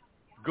 Benny,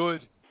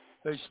 good.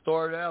 They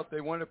start out, they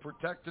want to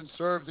protect and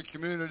serve the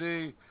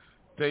community.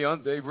 They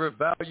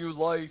value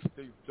life.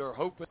 They're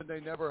hoping they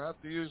never have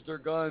to use their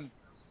gun.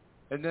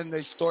 And then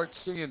they start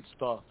seeing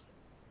stuff.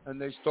 And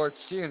they start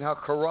seeing how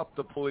corrupt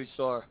the police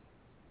are.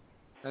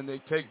 And they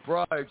take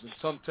bribes, and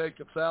some take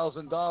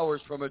 $1,000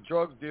 from a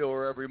drug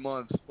dealer every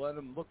month. Let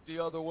them look the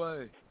other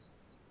way.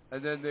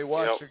 And then they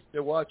watch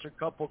a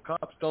couple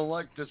cops don't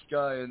like this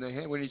guy,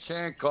 and when he's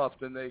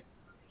handcuffed, and they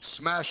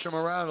smash him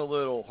around a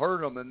little,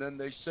 hurt him, and then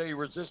they say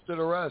resisted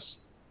arrest.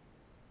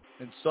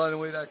 And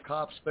suddenly that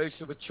cop's faced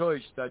with a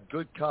choice, that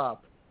good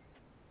cop,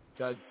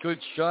 that good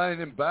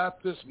shining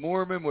Baptist,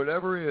 Mormon,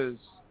 whatever he is.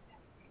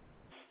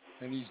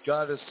 And he's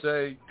got to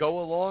say, go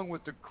along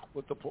with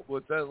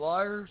the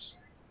liars,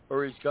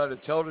 or he's got to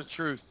tell the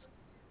truth.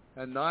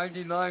 And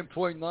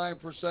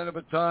 99.9% of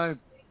the time,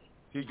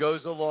 he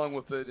goes along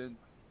with it. And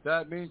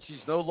that means he's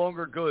no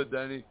longer good,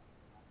 then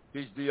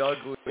he's the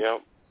ugly.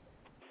 Yep.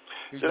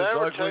 Did I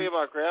ever tell you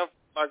my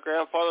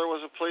grandfather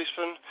was a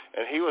policeman,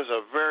 and he was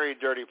a very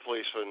dirty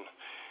policeman.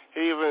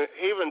 He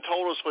even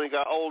told us when he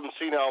got old and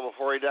senile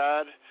before he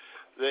died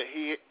that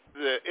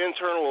the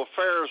internal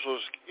affairs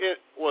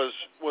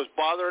was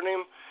bothering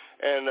him,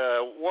 and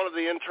one of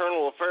the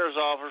internal affairs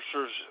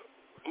officers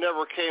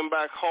never came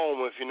back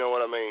home, if you know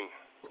what I mean.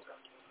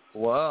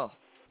 Wow.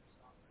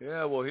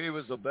 Yeah, well, he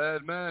was a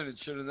bad man and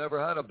should have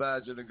never had a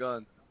badge and a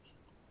gun.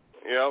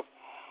 Yep.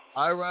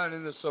 I ran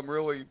into some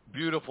really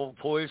beautiful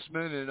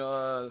policemen,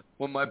 and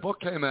when my book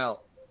came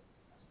out,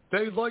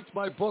 they liked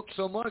my book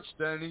so much,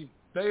 Danny.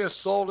 They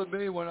assaulted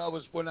me when I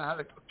had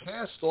a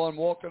cast on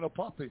walking a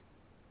puppy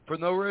for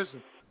no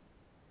reason.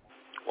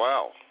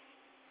 Wow.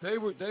 They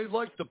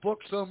liked the book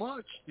so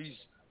much. These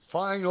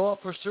fine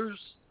officers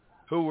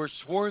who were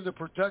sworn to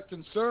protect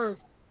and serve,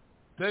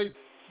 they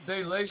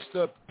laced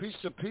a piece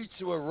of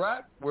pizza with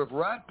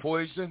rat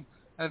poison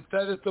and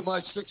fed it to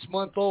my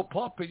 6-month-old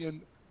puppy,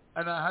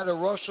 and I had to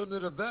rush him to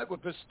the vet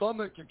with his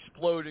stomach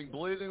exploding,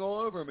 bleeding all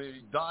over me.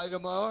 He died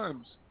in my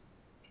arms.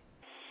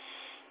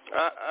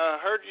 I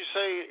heard you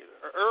say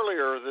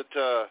earlier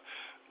that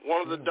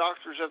one of the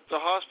doctors at the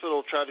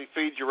hospital tried to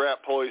feed you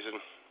rat poison.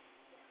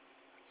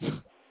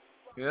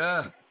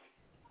 Yeah.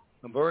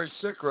 I'm very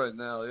sick right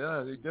now.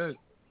 Yeah, they did.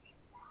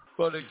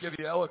 But they give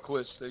you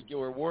Eliquis. They give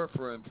you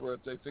warfarin for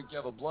if they think you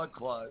have a blood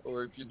clot,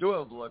 or if you do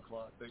have a blood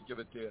clot, they give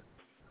it to you.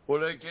 Well,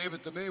 they gave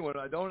it to me when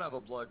I don't have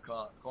a blood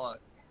clot.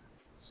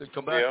 Said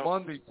come back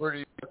Monday for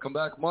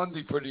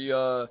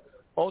the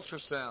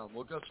ultrasound.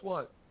 Well, guess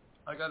what?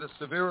 I got a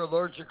severe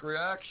allergic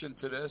reaction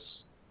to this.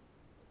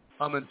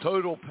 I'm in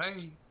total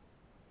pain.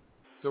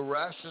 The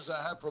rashes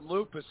I have from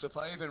lupus, if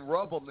I even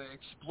rub them, they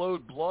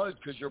explode blood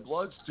because your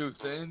blood's too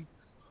thin.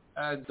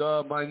 And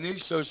my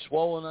knee's so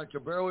swollen I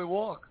can barely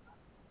walk.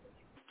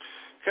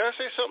 Can I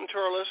say something to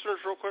our listeners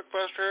real quick,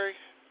 Pastor Harry?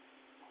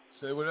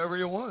 Say whatever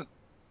you want.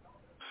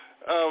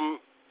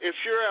 if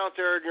you're out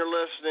there and you're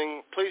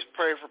listening, please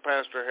pray for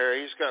Pastor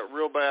Harry. He's got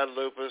real bad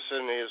lupus,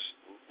 and his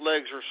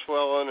legs are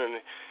swelling, and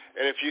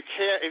if you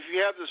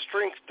have the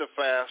strength to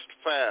fast.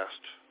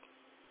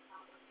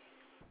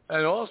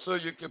 And also,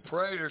 you can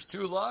pray. There's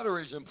 2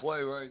 lotteries in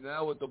play right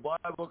now with the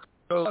Bible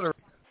lottery.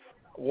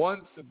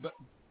 One,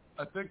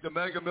 I think the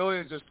Mega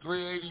Millions is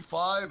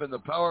 $385, and the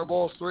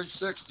Powerball is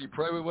 $360.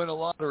 Pray we win a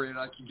lottery, and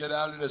I can get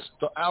out of this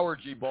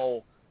allergy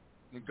bowl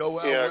and go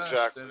out west.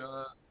 Exactly. And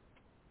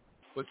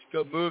let's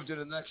go move to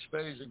the next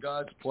phase of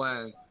God's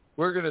plan.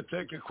 We're going to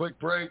take a quick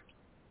break,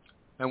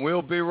 and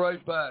we'll be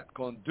right back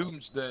on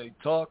Doomsday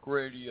Talk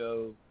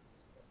Radio.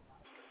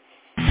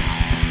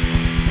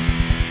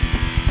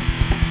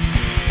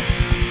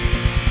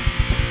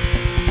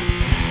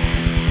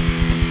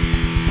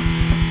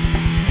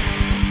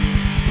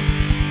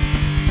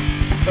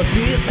 A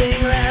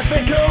piercing laugh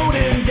echoed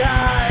and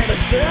died, a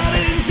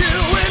sudden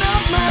chilling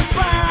up my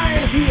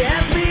spine. He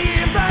asked me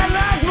if I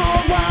liked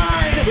more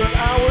wine, but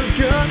I was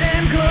drunk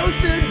and close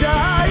to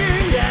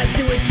dying. Tied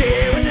to a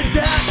chair in the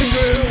dining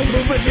room,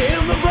 moving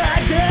in the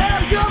black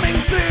dad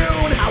coming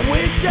soon. I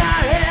wish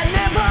I had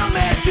never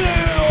met you,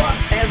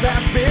 as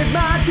I spit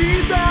my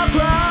teeth out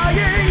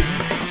crying.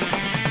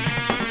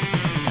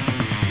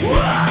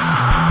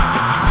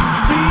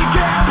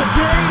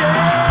 Decapitated.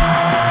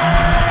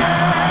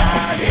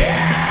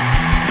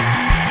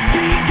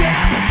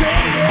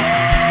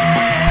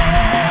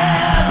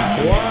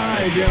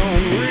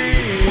 Don't we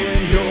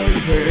enjoy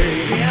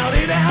pain? Shout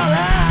it out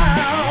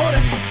loud.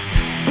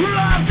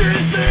 Laughter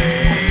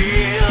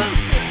sings,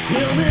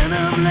 filming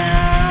up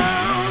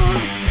loud.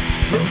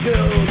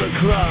 Fulfill the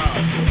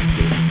cross.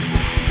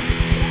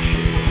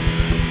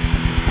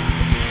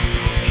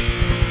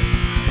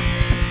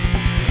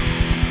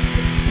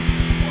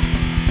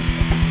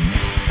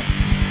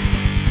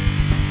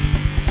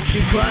 She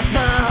crossed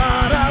my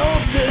heart, I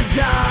hope to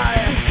die.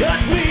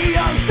 Cut me, I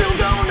still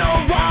don't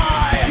know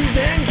why. She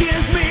then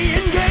kissed me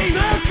and gave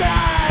a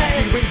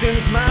sigh. She winked and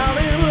smiled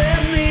and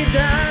left me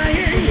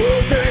dying.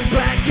 World turned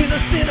black in a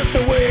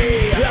sinister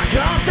way. I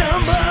called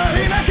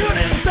somebody I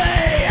couldn't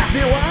say.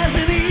 There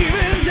wasn't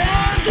even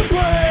time to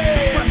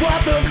play. But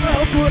what the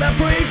else would I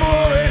pray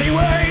for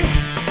anyway?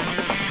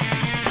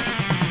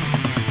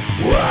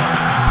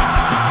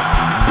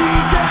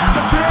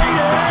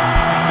 Decapitated.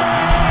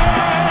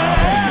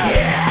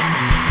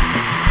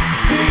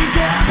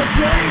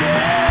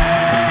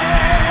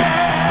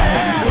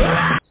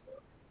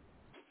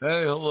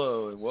 Hey,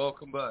 hello, and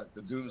welcome back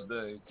to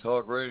Doomsday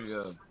Talk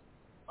Radio.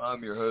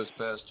 I'm your host,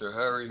 Pastor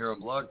Harry, here on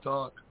Blog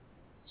Talk,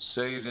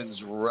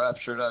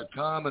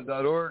 SatansRapture.com and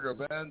 .org, our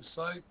band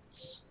sites.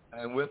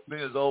 And with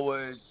me, as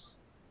always,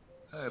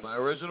 hey, my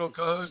original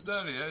co-host,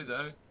 Danny. Hey,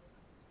 Danny.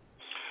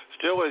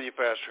 Still with you,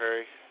 Pastor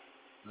Harry.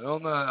 I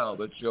don't know how,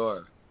 but you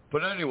are.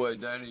 But anyway,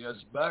 Danny,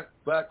 back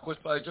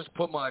with, I just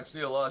put my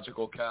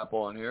theological cap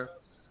on here.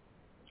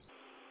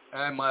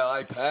 And my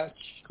eye patch,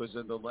 because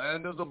in the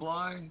land of the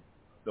blind,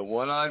 the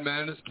one-eyed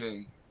man is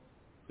king.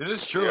 It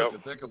is true, Yep. if you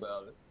think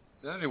about it.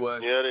 Anyway.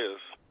 Yeah, it is.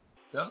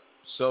 Yeah.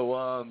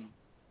 So,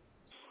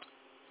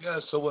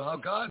 so how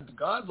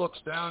God looks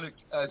down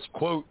at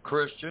quote,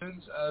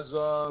 Christians, as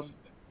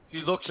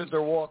he looks at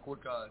their walk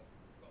with God,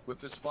 with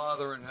his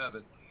Father in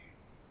heaven.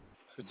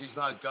 Because he's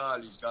not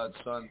God, he's God's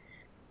Son.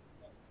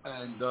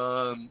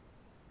 And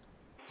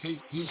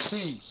he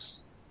sees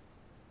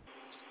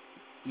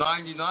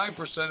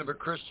 99% of a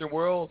Christian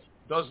world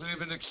doesn't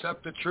even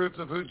accept the truth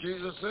of who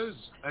Jesus is,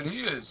 and he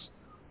is.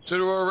 So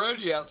they're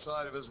already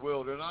outside of his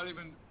will. They're not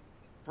even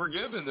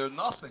forgiven. They're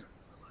nothing.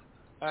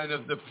 And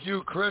of the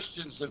few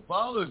Christians that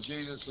follow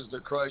Jesus as the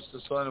Christ,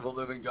 the Son of a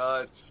living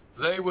God,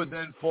 they would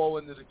then fall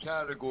into the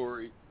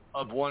category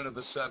of one of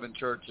the 7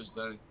 churches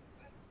then.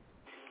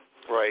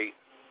 Right.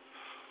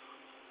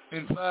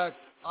 In fact,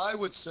 I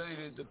would say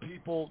that the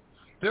people,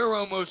 they're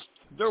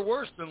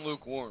worse than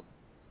lukewarm.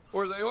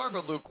 Or they are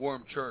the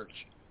lukewarm church.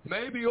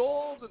 Maybe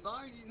all the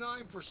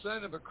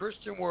 99% of a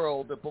Christian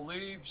world that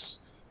believes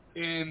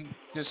in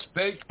this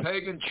fake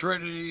pagan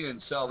trinity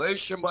and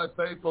salvation by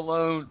faith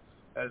alone,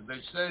 as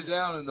they say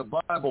down in the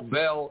Bible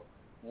Belt,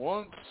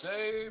 once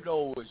saved,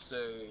 always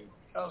saved.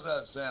 How's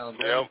that sound,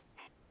 man?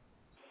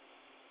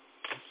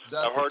 Yep.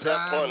 I've heard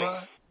that plenty.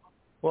 Right?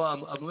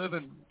 Well, I'm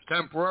living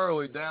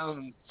temporarily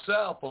down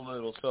south a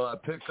little, so I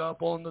pick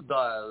up on the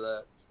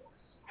dialect.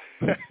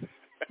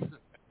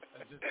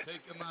 Just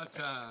taking my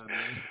time,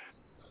 man.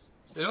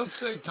 They don't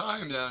say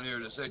time down here.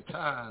 They say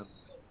time.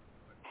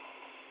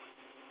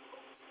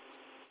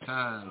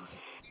 Time.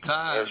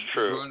 That's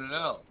true. Is running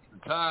out. The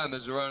time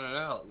is running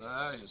out.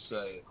 Now you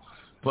say it.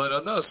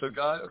 But no, so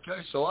God,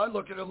 okay, so I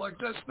look at it like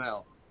this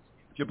now.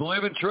 If you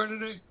believe in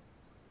Trinity,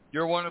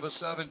 you're one of a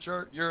 7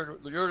 church. You're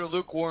the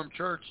lukewarm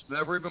church.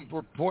 Never even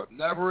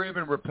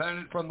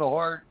repented from the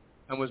heart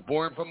and was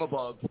born from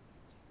above.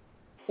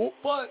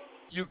 But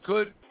you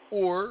could,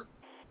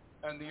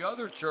 and the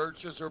other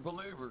churches are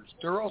believers.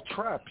 They're all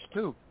traps,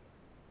 too.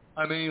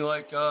 I mean,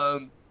 like,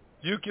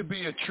 you could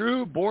be a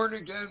true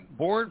born-again,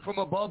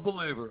 born-from-above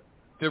believer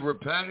that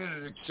repented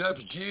and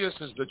accepts Jesus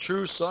as the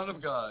true Son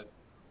of God.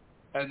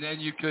 And then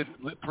you could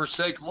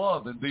forsake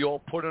love and be all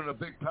put on a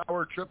big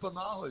power trip of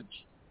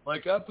knowledge,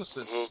 like Ephesus.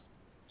 Mm-hmm.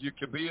 You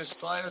could be a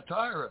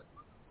Thyatira,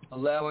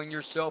 allowing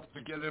yourself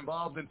to get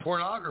involved in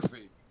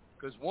pornography.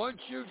 Because once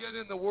you get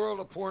in the world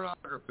of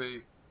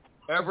pornography,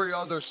 every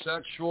other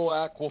sexual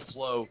act will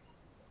flow.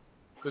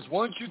 Because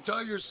once you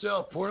tell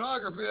yourself,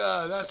 pornography,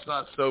 that's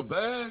not so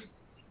bad,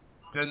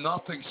 then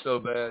nothing's so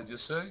bad, you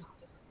see?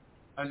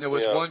 And there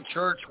was one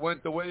church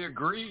went the way of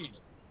greed.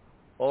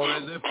 All they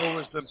lived for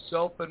was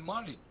themselves and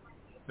money.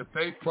 The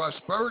faith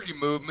prosperity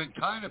movement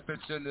kind of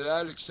fits into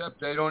that, except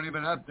they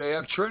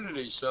have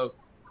Trinity, so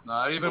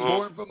not even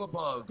born from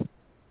above.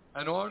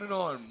 And on and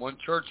on. One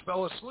church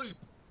fell asleep.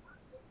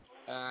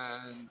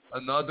 And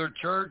another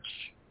church,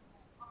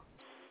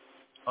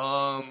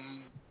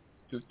 and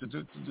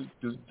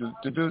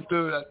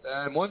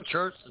one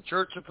church, the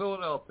Church of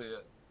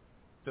Philadelphia,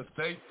 the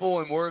faithful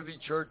and worthy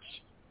church,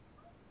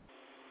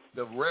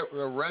 the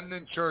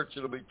remnant church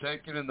that'll be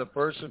taken in the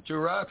first of two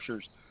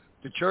raptures.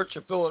 The Church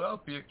of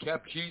Philadelphia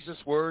kept Jesus'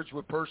 words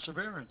with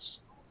perseverance.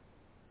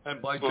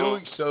 And by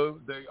doing so,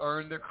 they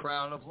earned the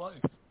crown of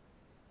life,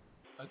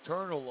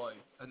 eternal life.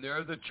 And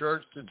they're the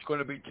church that's going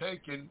to be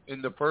taken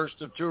in the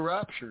first of two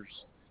raptures.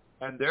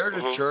 And they're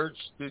the church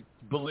that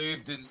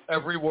believed in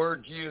every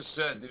word Jesus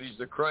said, that he's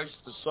the Christ,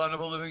 the Son of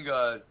a living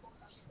God.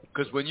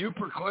 Because when you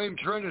proclaim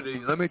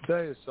Trinity, let me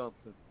tell you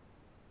something.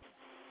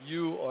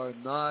 You are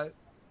not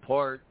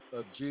part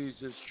of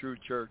Jesus' true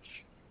church.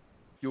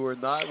 You are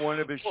not one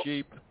of his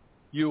sheep.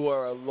 You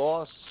are a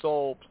lost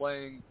soul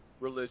playing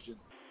religion.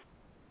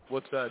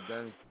 What's that,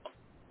 Danny?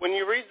 When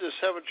you read the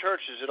seven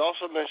churches, it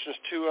also mentions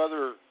two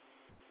other,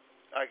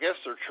 I guess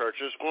they're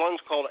churches. One's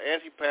called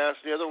Antipas,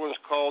 the other one's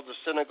called the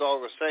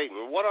Synagogue of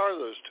Satan. What are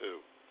those two?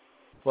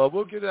 Well,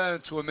 we'll get that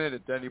into a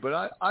minute, Danny,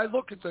 but I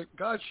look at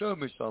God showed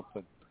me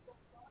something.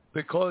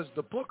 Because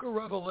the book of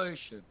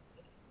Revelation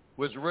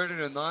was written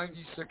in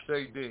 96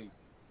 A.D.,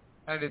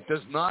 and it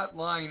does not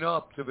line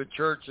up to the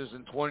churches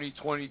in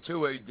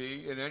 2022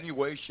 A.D. in any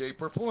way, shape,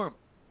 or form.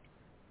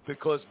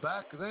 Because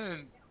back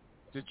then,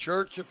 the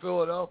Church of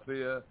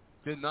Philadelphia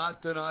did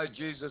not deny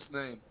Jesus'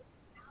 name.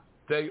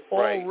 They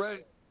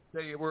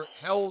were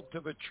held to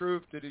the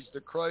truth that he's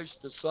the Christ,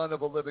 the Son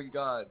of a living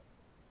God.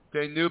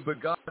 They knew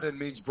begotten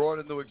means brought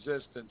into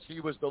existence. He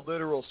was the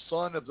literal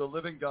Son of the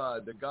living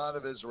God, the God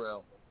of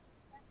Israel.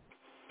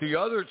 The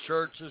other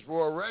churches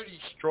were already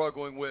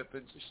struggling with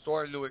and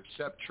starting to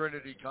accept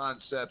Trinity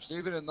concepts,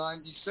 even in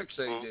 96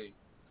 A.D.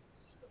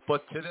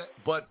 But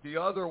the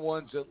other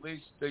ones, at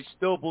least, they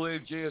still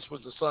believed Jesus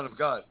was the Son of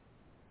God.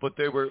 But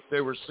they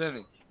were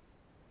sinning,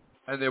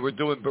 and they were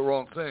doing the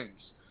wrong things.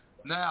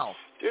 Now,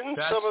 didn't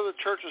some of the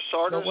Church of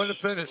Sardis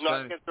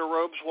not get their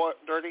robes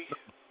dirty?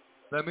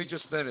 Let me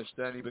just finish,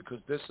 Danny, because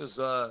this is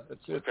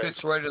it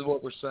fits right in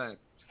what we're saying.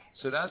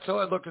 So that's how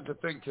I look at the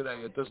thing today.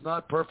 It does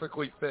not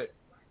perfectly fit.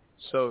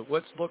 So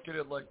let's look at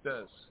it like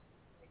this.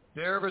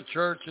 There are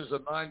churches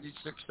of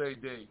 96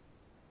 A.D.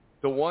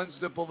 The ones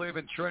that believe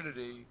in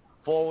Trinity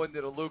fall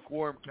into the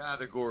lukewarm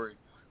category,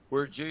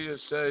 where Jesus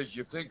says,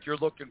 you think you're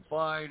looking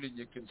fine and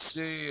you can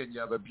see and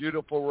you have a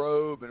beautiful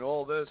robe and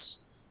all this.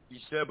 He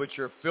said, but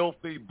you're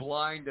filthy,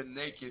 blind, and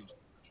naked.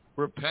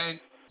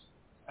 Repent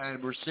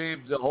and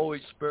receive the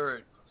Holy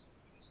Spirit.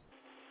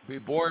 Be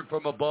born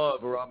from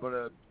above, or I'm going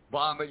to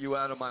vomit you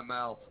out of my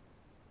mouth.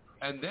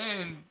 And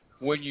then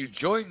when you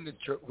join the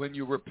church, when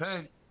you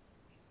repent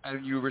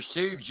and you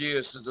receive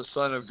Jesus as the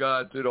Son of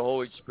God through the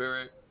Holy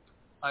Spirit,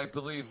 I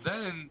believe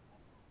then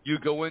you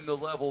go into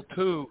level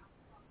 2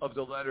 of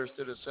the letters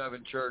to the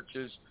seven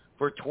churches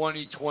for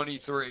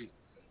 2023.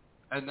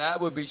 And that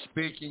would be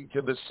speaking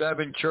to the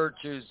seven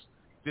churches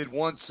that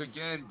once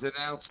again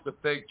denounce the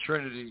fake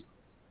Trinity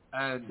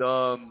and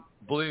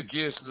believe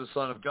Jesus is the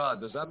Son of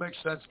God. Does that make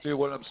sense to you,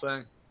 what I'm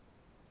saying?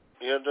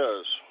 Yeah, it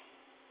does.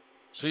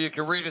 So you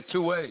can read it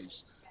two ways.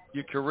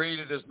 You can read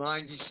it as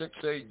 96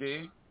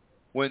 A.D.,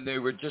 when they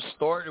were just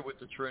started with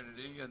the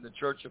Trinity and the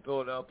Church of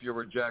Philadelphia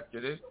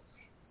rejected it.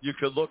 You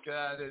could look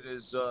at it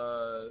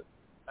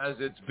as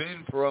it's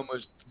been for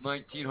almost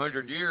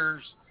 1,900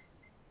 years.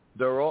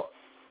 They're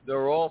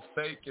all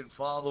fake and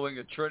following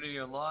a Trinity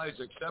and lies,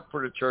 except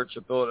for the Church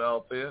of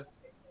Philadelphia.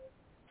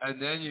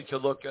 And then you can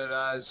look at it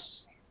as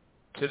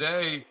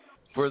today,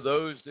 for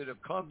those that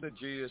have come to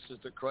Jesus as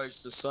the Christ,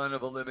 the Son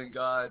of a living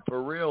God,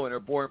 for real, and are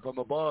born from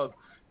above,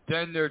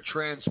 then they're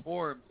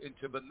transformed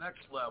into the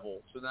next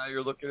level. So now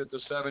you're looking at the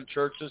seven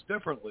churches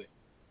differently.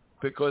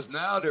 Because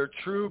now they're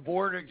true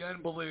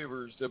born-again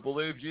believers that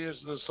believe Jesus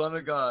is the Son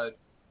of God,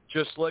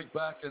 just like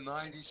back in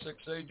 96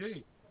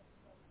 A.D.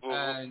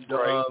 And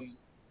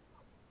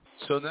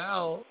so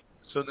now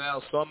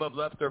some have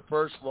left their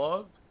first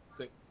love.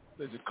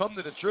 They've come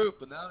to the truth,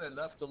 but now they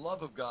left the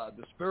love of God,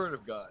 the Spirit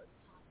of God.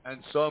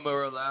 And some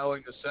are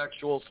allowing the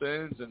sexual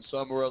sins, and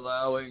some are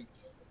allowing,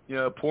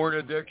 porn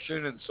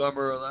addiction, and some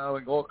are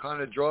allowing all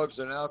kind of drugs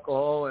and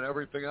alcohol and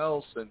everything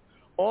else, and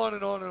on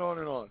and on and on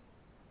and on.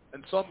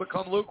 And some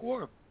become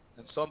lukewarm,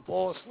 and some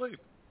fall asleep.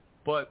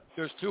 But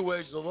there's two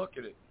ways to look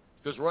at it.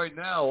 Because right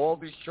now, all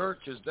these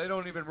churches, they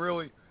don't even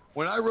really...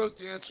 When I wrote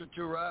The Answer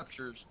to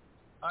Raptures,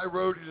 I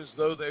wrote it as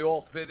though they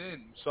all fit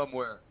in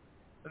somewhere.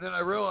 And then I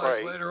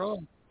realized later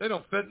on, they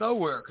don't fit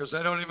nowhere because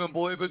they don't even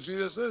believe what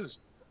Jesus is.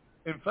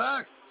 In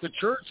fact, the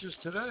churches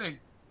today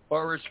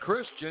are as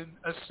Christian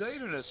as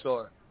Satanists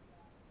are.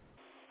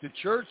 The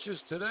churches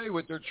today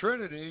with their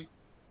Trinity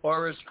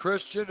are as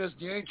Christian as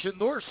the ancient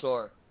Norse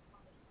are.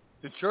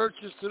 The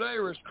churches today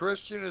are as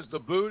Christian as the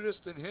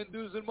Buddhists and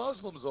Hindus and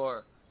Muslims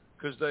are,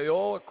 because they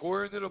all,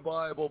 according to the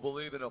Bible,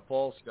 believe in a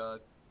false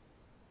God.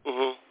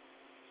 Mm-hmm.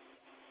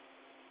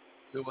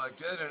 Do I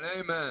get an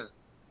amen?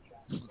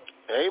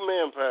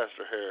 Amen,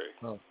 Pastor Harry.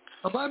 Oh.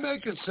 Am I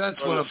making sense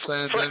what I'm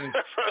saying, Denny?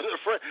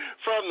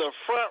 From the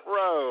front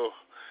row.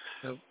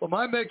 Am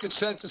I making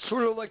sense? It's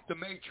sort of like the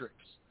Matrix.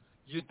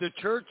 The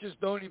churches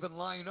don't even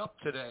line up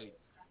today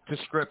to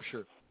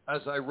Scripture,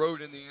 as I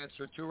wrote in The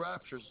Answer to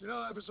Raptures. You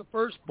know, it was the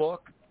first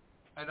book,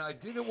 and I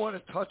didn't want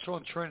to touch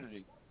on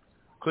Trinity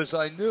because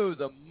I knew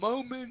the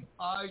moment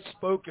I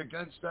spoke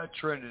against that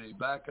Trinity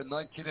back in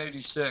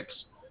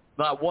 1986,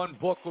 not one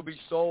book would be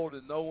sold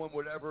and no one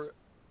would ever,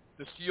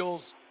 the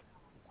seals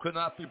could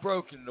not be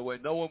broken in a way.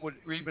 No one would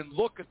even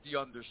look at the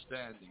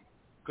understanding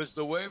because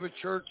the way the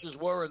churches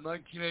were in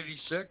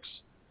 1986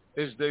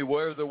 is they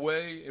were the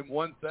way in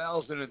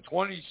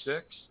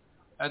 1026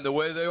 and the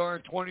way they are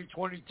in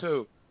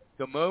 2022.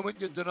 The moment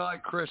you deny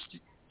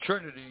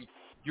Trinity,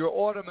 you're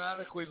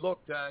automatically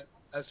looked at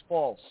as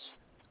false,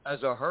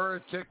 as a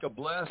heretic, a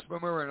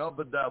blasphemer, and of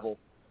the devil.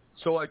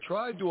 So I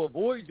tried to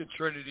avoid the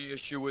Trinity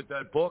issue with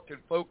that book and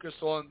focus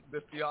on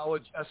the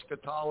theology,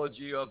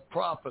 eschatology of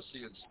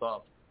prophecy and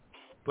stuff.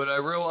 But I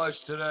realized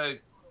today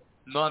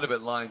none of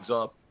it lines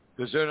up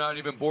because they're not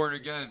even born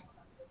again.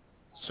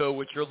 So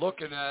what you're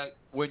looking at,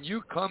 when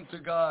you come to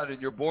God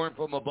and you're born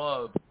from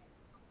above,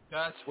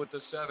 that's what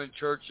the seven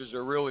churches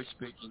are really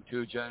speaking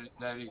to, Jenny.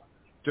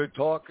 They're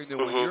talking that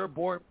when you're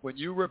born, when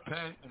you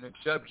repent and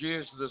accept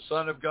Jesus as the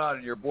Son of God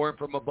and you're born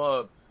from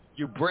above,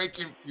 you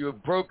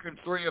have broken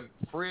free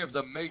of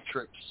the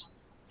matrix,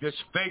 this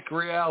fake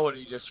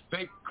reality, this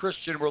fake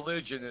Christian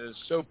religion that has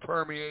so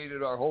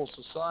permeated our whole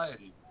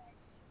society.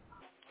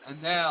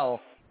 And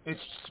now it's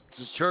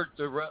the church,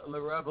 the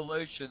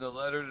Revelation, the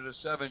letter to the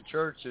seven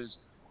churches,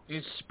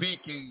 is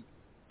speaking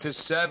to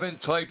seven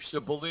types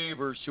of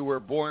believers who are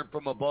born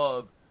from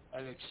above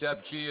and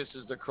accept Jesus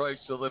as the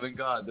Christ, the living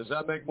God. Does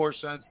that make more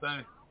sense,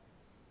 Benny?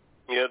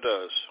 Yeah, it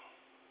does.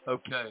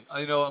 Okay.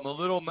 I know I'm a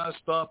little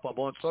messed up. I'm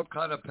on some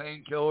kind of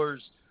painkillers.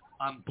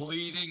 I'm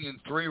bleeding in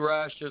 3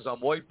 rashes.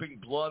 I'm wiping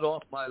blood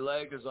off my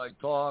leg as I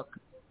talk.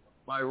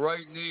 My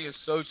right knee is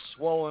so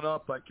swollen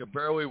up I can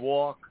barely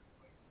walk.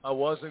 I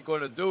wasn't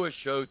going to do a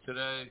show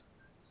today,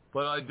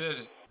 but I did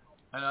it.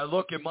 And I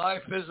look at my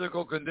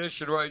physical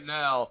condition right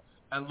now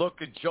and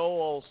look at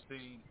Joel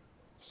Osteen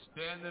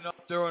standing up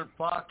there on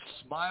Fox,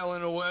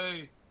 smiling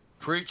away,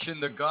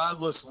 preaching the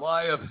godless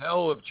lie of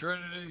hell of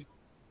Trinity.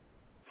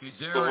 He's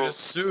there in a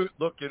suit,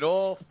 looking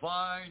all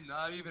fine,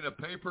 not even a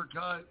paper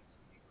cut,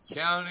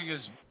 counting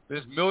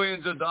his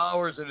millions of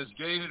dollars in his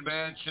gated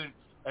mansion,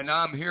 and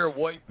I'm here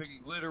wiping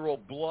literal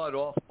blood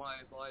off my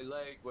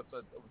leg with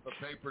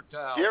a paper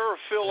towel. You ever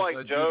feel like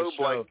Job,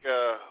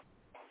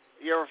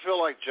 you ever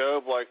feel like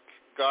Job, like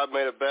God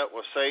made a bet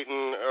with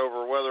Satan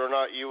over whether or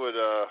not you would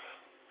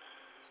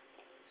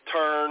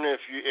turn if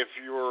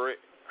you were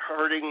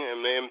hurting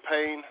and in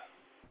pain?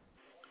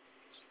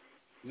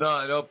 No,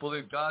 I don't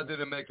believe God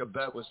didn't make a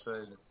bet with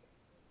Satan.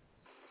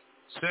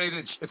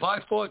 Satan, if I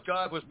thought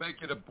God was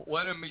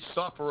letting me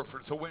suffer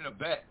to win a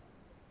bet,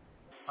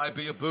 I'd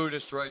be a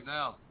Buddhist right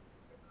now.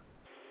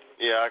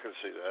 Yeah, I can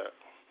see that.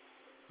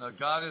 Now,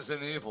 God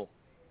isn't evil.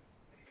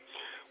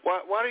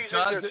 Why do you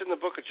think that's in the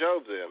book of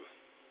Job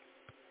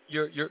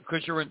then?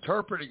 Because you're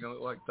interpreting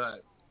it like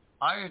that.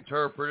 I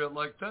interpret it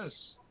like this.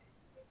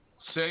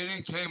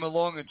 Satan came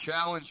along and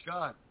challenged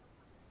God.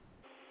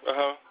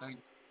 And,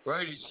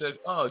 right? He said,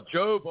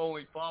 Job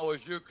only follows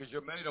you because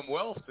you made him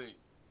wealthy.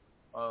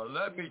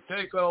 Let me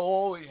take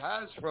all he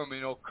has from me.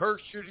 He'll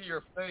curse you to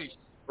your face.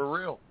 For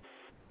real.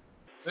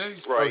 Right.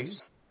 So he's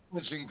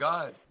challenging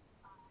God.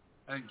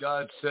 And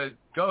God said,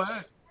 go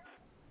ahead.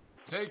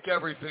 Take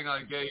everything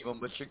I gave him,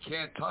 but you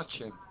can't touch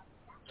him.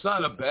 It's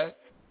not a bet.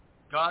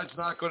 God's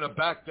not going to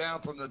back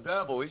down from the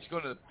devil. He's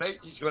going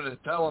to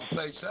tell him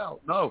face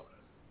out. No,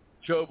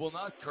 Job will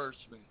not curse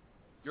me.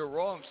 You're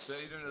wrong,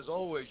 Satan. As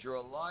always, you're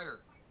a liar.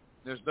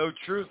 There's no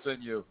truth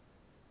in you.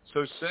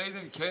 So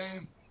Satan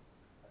came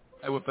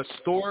and with a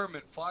storm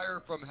and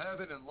fire from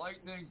heaven and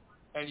lightning,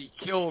 and he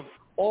killed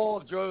all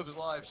of Job's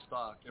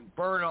livestock and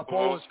burned up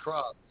all his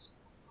crops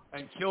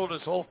and killed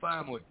his whole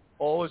family,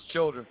 all his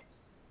children.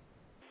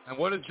 And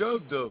what did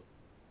Job do?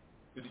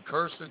 Did he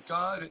curse at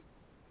God?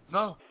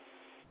 No.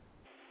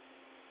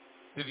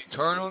 Did he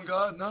turn on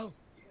God? No.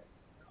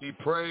 He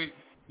prayed.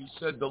 He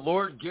said, the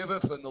Lord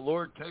giveth and the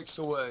Lord takes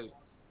away.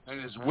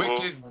 And his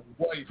wicked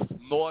wife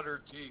gnawed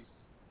her teeth.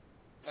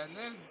 And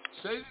then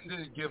Satan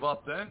didn't give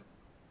up then.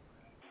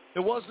 It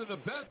wasn't a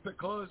bet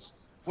because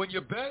when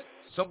you bet,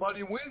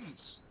 somebody wins.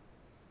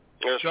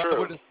 That's God true.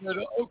 would have said,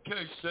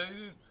 okay,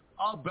 Satan,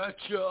 I'll bet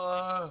you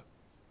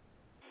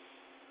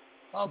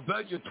I'll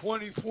bet you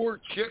 24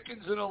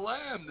 chickens and a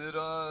lamb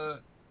that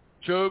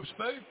Job's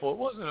faithful. It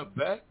wasn't a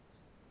bet.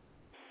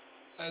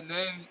 And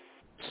then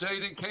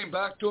Satan came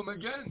back to him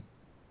again.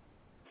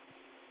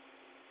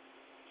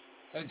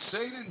 And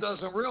Satan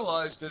doesn't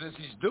realize that as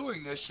he's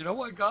doing this, you know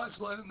why God's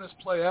letting this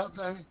play out,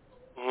 Danny?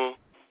 Mm-hmm.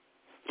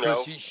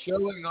 Because he's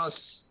showing us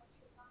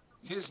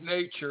his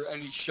nature,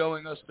 and he's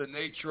showing us the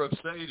nature of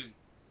Satan.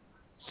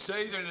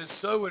 Satan is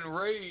so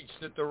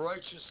enraged at the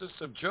righteousness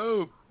of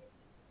Job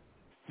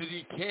that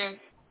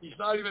he's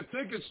not even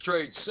thinking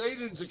straight.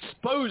 Satan's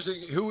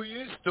exposing who he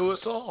is to us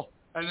all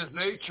and his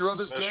nature of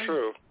his game. That's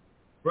true.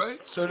 Right?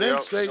 So then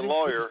Satan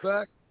comes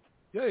back.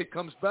 Yeah, he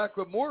comes back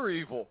with more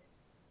evil.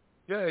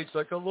 Yeah, he's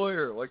like a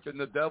lawyer, like in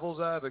The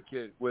Devil's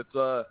Advocate with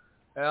Al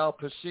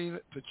Pacino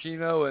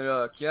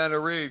and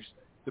Keanu Reeves,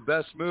 the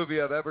best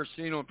movie I've ever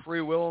seen on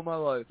free will in my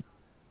life.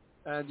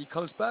 And he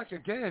comes back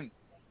again,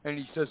 and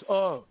he says,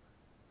 oh,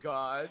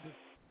 God.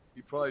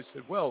 He probably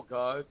said, well,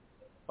 God,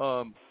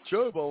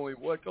 Job only,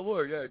 like a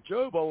lawyer, yeah,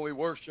 Job only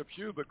worships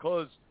you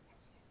because,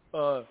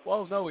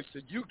 well, no, he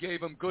said, you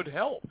gave him good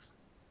health.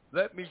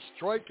 Let me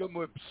strike him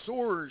with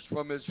sores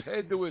from his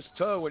head to his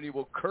toe, and he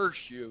will curse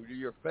you to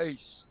your face.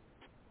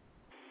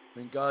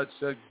 And God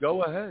said,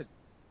 go ahead,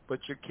 but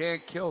you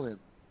can't kill him.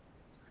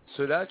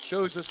 So that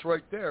shows us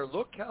right there.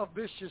 Look how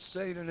vicious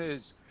Satan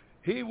is.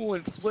 He will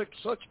inflict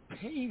such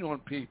pain on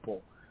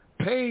people,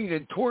 pain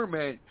and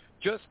torment,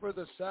 just for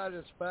the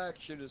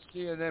satisfaction of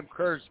seeing them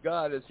curse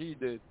God as he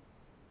did.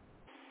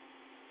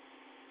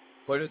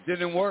 But it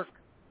didn't work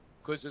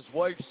because his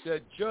wife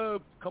said,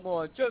 Job, come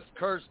on, just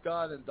curse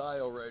God and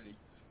die already.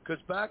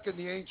 Because back in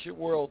the ancient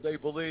world, they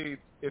believed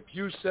if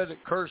you said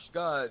it cursed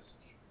God,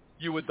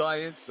 you would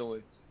die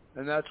instantly.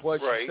 And that's why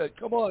she said,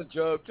 come on,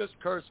 Job, just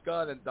curse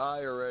God and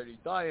die already.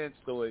 Die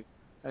instantly.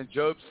 And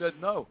Job said,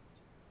 no.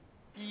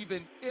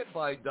 Even if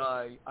I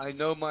die, I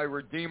know my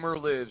Redeemer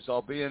lives.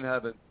 I'll be in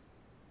heaven.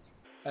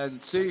 And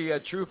see, he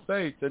had true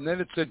faith. And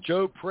then it said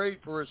Job prayed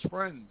for his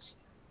friends,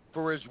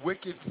 for his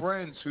wicked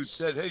friends who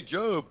said, hey,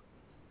 Job,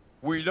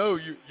 we know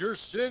your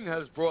sin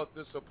has brought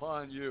this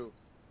upon you.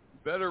 You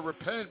better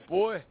repent,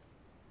 boy.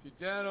 Get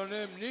down on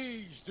them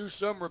knees, do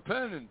some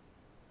repenting.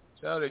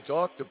 That's how they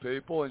talk to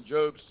people. And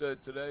Job said,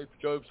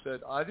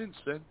 I didn't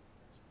sin.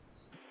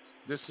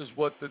 This is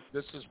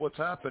what's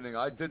happening.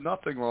 I did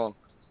nothing wrong.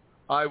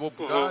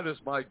 God is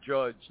my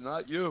judge,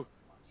 not you.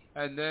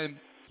 And then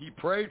he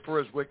prayed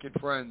for his wicked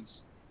friends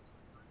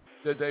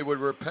that they would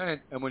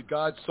repent. And when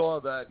God saw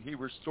that, he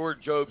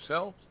restored Job's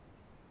health.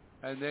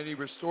 And then he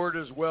restored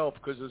his wealth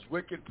because his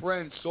wicked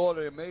friends saw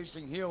the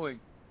amazing healing.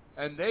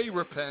 And they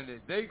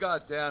repented. They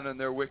got down on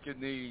their wicked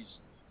knees.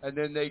 And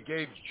then they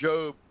gave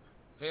Job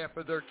half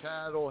of their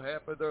cattle,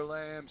 half of their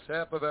lambs,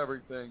 half of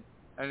everything.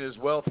 And his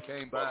wealth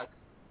came back.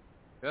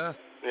 Yeah?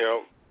 Yeah.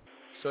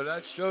 So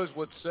that shows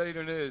what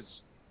Satan is.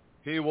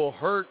 He will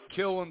hurt,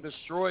 kill, and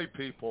destroy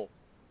people.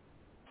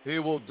 He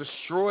will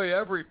destroy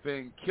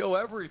everything, kill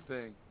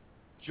everything,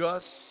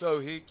 just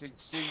so he can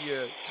see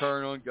you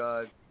turn on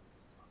God.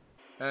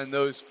 And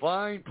those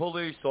fine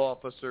police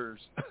officers,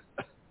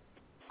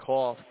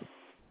 cough.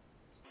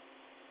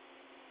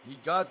 He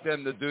got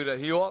them to do that.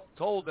 He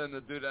told them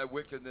to do that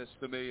wickedness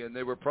to me, and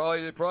they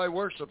probably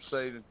worship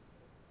Satan.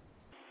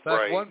 In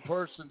fact, one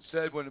person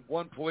said when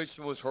one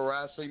policeman was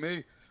harassing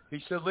me,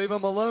 he said, leave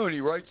him alone.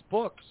 He writes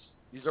books.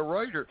 He's a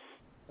writer,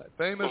 a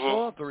famous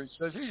author. He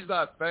says he's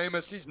not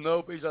famous. He's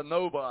a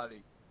nobody.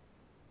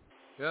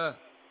 Yeah.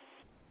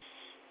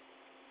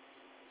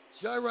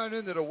 See, I ran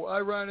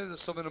into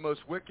some of the most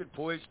wicked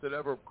police that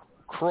ever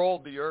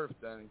crawled the earth,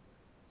 Danny.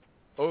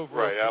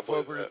 Over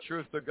the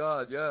truth of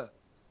God. Yeah.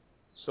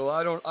 So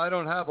I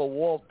don't have a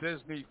Walt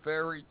Disney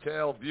fairy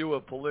tale view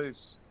of police.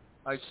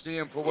 I see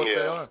them for what they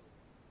are.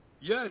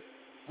 Yet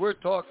we're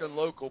talking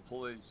local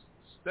police,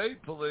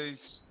 state police.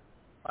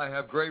 I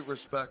have great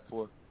respect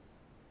for.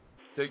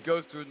 They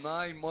go through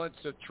 9 months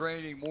of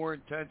training, more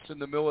intense in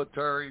the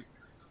military,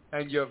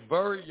 and you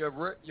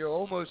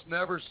almost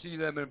never see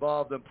them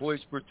involved in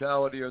police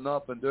brutality or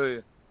nothing, do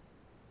you?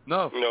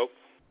 No. Nope.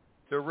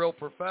 They're real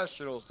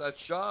professionals. That's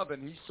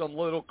Chauvin. He's some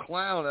little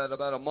clown at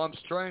about a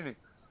month's training.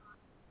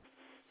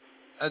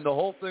 And the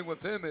whole thing with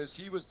him is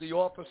he was the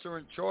officer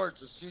in charge,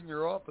 the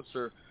senior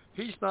officer.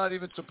 He's not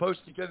even supposed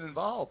to get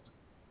involved.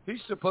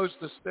 He's supposed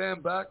to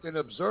stand back and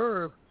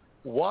observe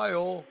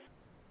while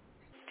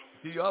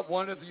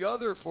one of the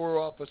other 4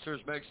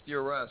 officers makes the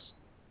arrest.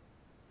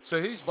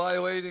 So he's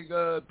violating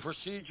a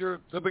procedure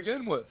to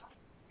begin with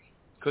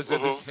because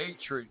of his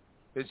hatred.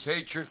 His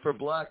hatred for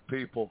black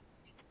people.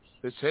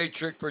 His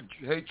hatred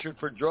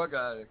for drug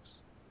addicts.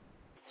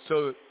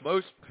 So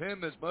most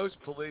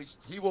police,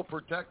 he will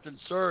protect and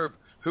serve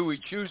who he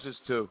chooses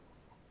to.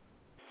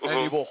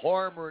 And he will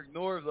harm or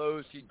ignore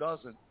those he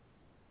doesn't.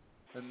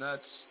 And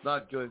that's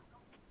not good.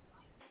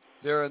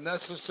 They're a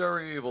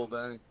necessary evil,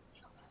 Danny.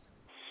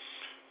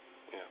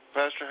 Yeah.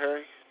 Pastor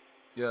Harry?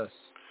 Yes.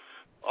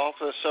 Off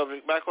the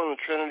subject, back on the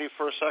Trinity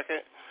for a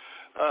second.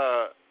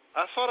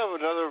 I thought of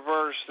another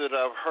verse that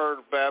I've heard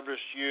Baptists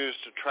use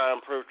to try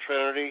and prove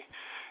Trinity.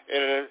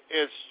 And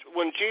it's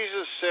when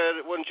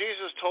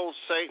Jesus told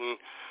Satan,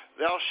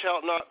 "Thou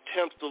shalt not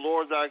tempt the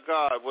Lord thy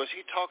God," was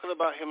he talking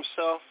about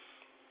himself?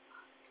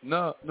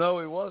 No,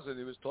 he wasn't.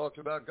 He was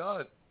talking about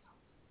God.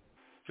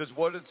 Because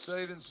what did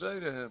Satan say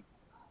to him?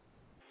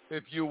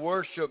 If you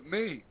worship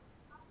me,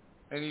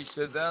 and he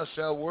said, thou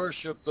shalt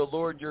worship the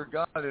Lord your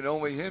God, and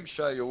only him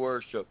shall you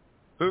worship.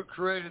 Who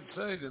created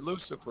Satan?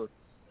 Lucifer.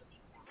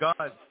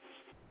 God.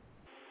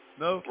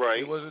 No, right.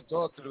 He wasn't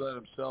talking about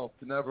himself.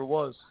 He never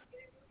was.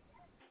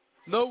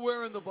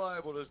 Nowhere in the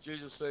Bible does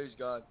Jesus say he's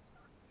God.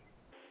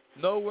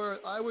 Nowhere.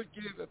 I would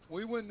give, if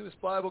we win this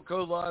Bible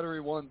Code lottery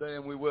one day,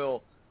 and we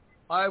will,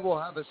 I will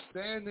have a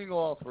standing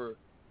offer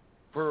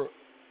for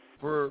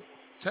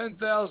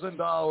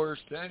 $10,000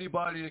 to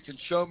anybody that can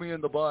show me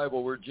in the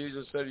Bible where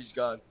Jesus said he's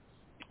God.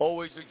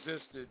 Always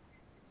existed.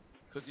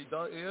 Because he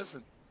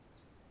isn't.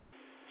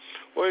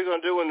 What are you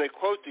going to do when they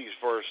quote these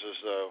verses,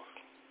 though?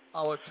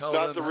 I would tell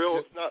them.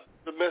 Not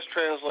the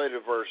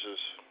mistranslated verses.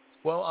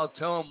 Well, I'll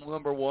tell them,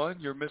 number one,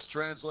 you're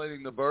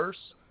mistranslating the verse.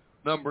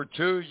 Number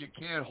two, you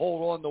can't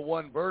hold on to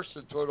one verse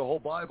and throw the whole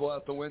Bible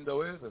out the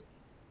window either.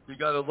 You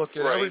got to look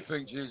at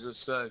everything Jesus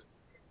said.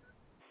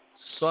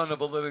 Son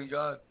of a living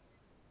God.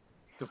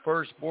 The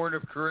firstborn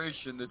of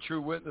creation, the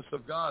true witness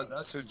of God.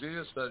 That's who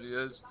Jesus said he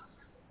is.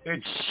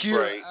 It's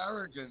sheer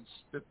arrogance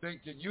to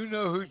think that you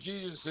know who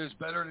Jesus is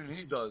better than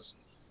he does.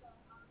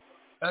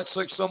 That's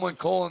like someone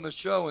calling the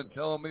show and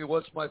telling me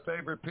what's my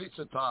favorite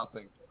pizza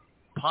topping.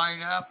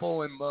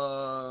 Pineapple and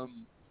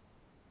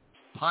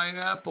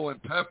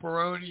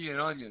pepperoni and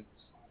onions.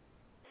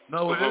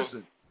 No, it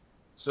isn't.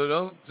 So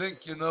don't think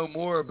you know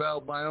more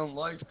about my own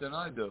life than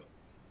I do.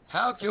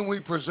 How can we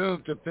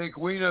presume to think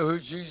we know who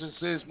Jesus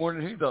is more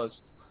than he does?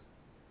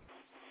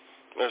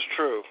 That's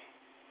true.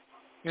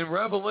 In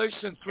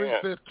Revelation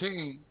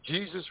 3:15,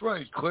 Jesus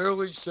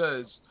clearly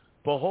says,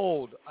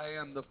 behold, I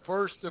am the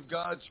first of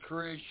God's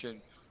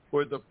creation,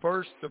 or the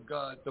first of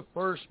God, the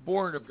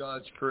firstborn of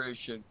God's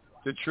creation,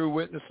 the true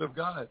witness of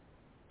God.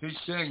 He's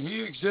saying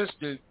he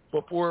existed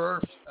before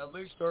earth, at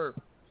least earth,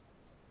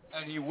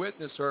 and he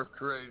witnessed earth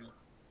created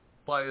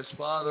by his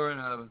Father in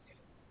heaven.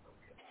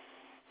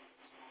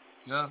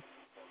 Yeah.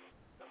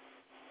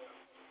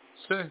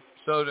 See?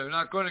 So they're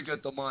not going to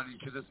get the money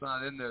because it's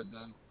not in there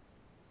then.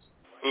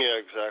 Yeah,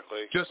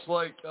 exactly. Just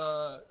like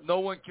no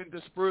one can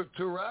disprove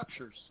two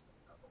raptures.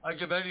 I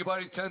give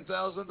anybody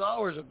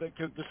 $10,000 if they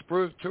can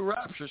disprove two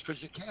raptures,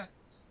 because you can't,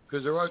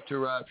 because there are two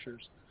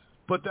raptures.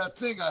 But that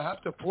thing, I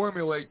have to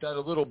formulate that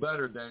a little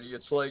better, Danny.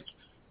 It's like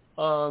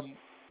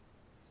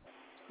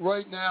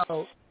right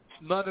now,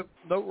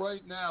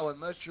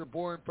 unless you're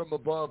born from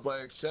above by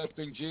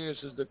accepting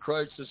Jesus as the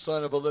Christ, the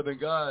Son of a living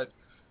God,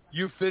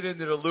 you fit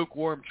into the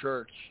lukewarm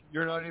church.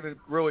 You're not even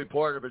really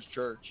part of his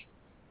church.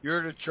 You're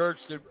in a church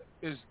that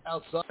is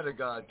outside of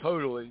God,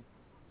 totally.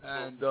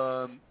 And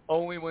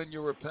only when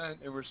you repent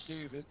and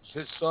receive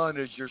his Son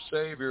as your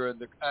Savior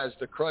and as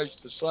the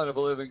Christ, the Son of a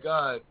living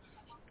God,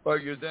 are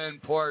you then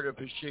part of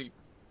his sheep.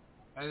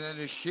 And then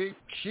the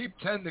sheep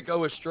tend to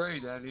go astray,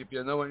 Danny, if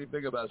you know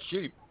anything about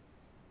sheep.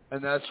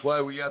 And that's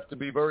why we have to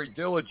be very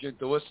diligent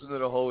to listen to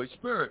the Holy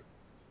Spirit.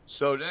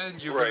 So then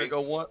you're going to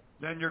go one.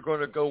 Then you're going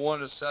to go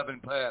one of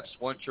seven paths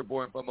once you're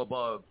born from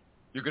above.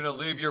 You're going to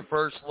leave your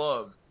first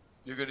love.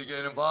 You're going to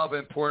get involved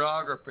in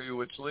pornography,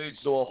 which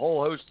leads to a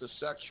whole host of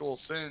sexual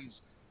sins,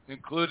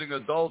 including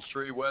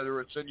adultery,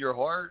 whether it's in your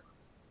heart,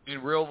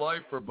 in real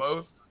life, or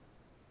both.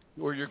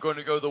 Or you're going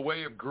to go the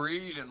way of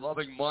greed and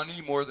loving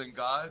money more than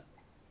God.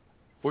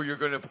 Or you're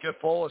going to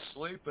fall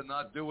asleep and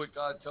not do what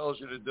God tells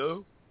you to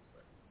do.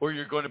 Or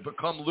you're going to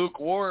become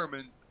lukewarm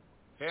and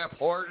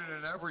half-hearted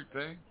in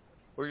everything.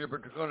 Or you're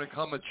going to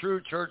become a true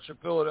Church of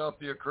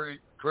Philadelphia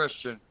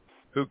Christian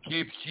who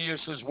keeps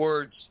Jesus'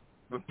 words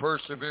with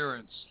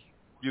perseverance.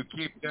 You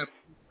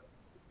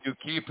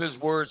keep his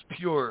words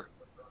pure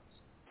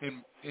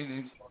in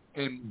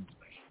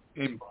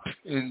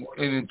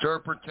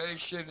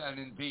interpretation and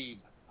in deed,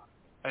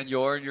 and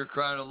you'll earn your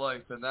crown of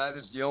life. And that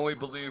is the only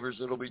believers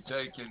that will be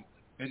taken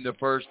in the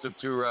first of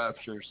two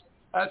raptures.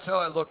 That's how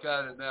I look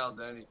at it now,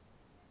 Danny.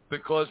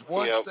 Because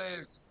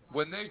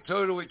when they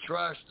totally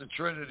trashed the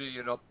Trinity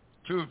in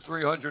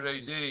 300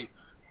 AD,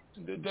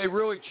 they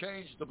really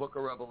changed the book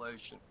of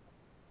Revelation.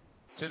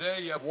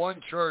 Today you have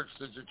one church,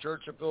 there's the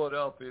Church of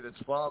Philadelphia,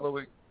 that's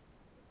following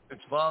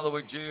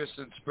Jesus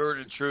in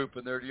spirit and truth,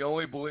 and they're the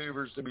only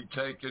believers to be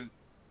taken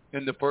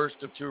in the first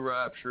of two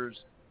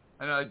raptures.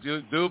 And I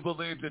do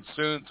believe that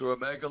soon, through a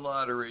mega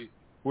lottery,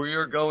 we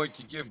are going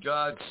to give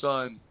God's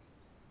Son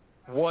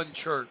one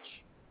church.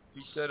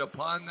 He said,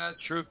 upon that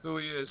truth who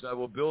he is, I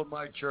will build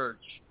my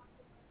church,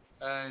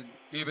 and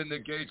even the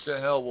gates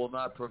of hell will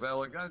not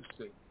prevail against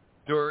it.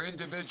 There are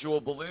individual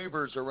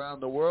believers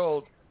around the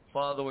world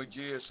following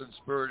Jesus in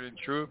spirit and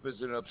truth as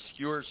an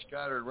obscure,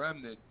 scattered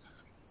remnant.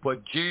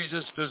 But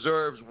Jesus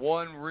deserves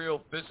one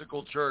real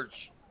physical church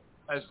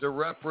as the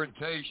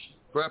representation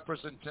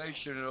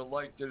and a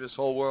light to this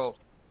whole world,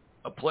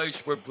 a place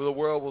where the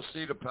world will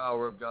see the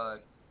power of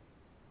God.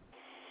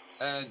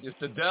 And if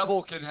the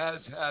devil can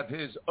have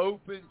his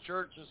open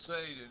church of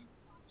Satan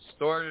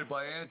started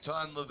by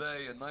Anton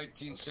LaVey in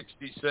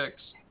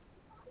 1966.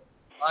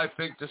 I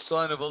think the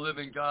Son of a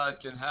Living God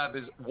can have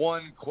his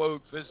one,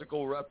 quote,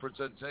 physical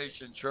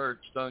representation church,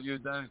 don't you,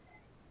 Danny?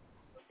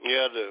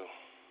 Yeah, I do.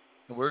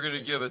 And we're going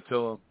to give it to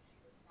him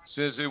as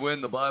soon as we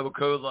win the Bible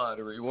Code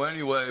Lottery. Well,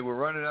 anyway, we're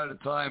running out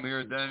of time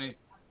here, Danny.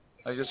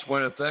 I just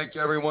want to thank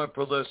everyone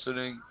for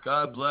listening.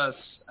 God bless,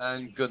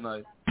 and good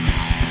night.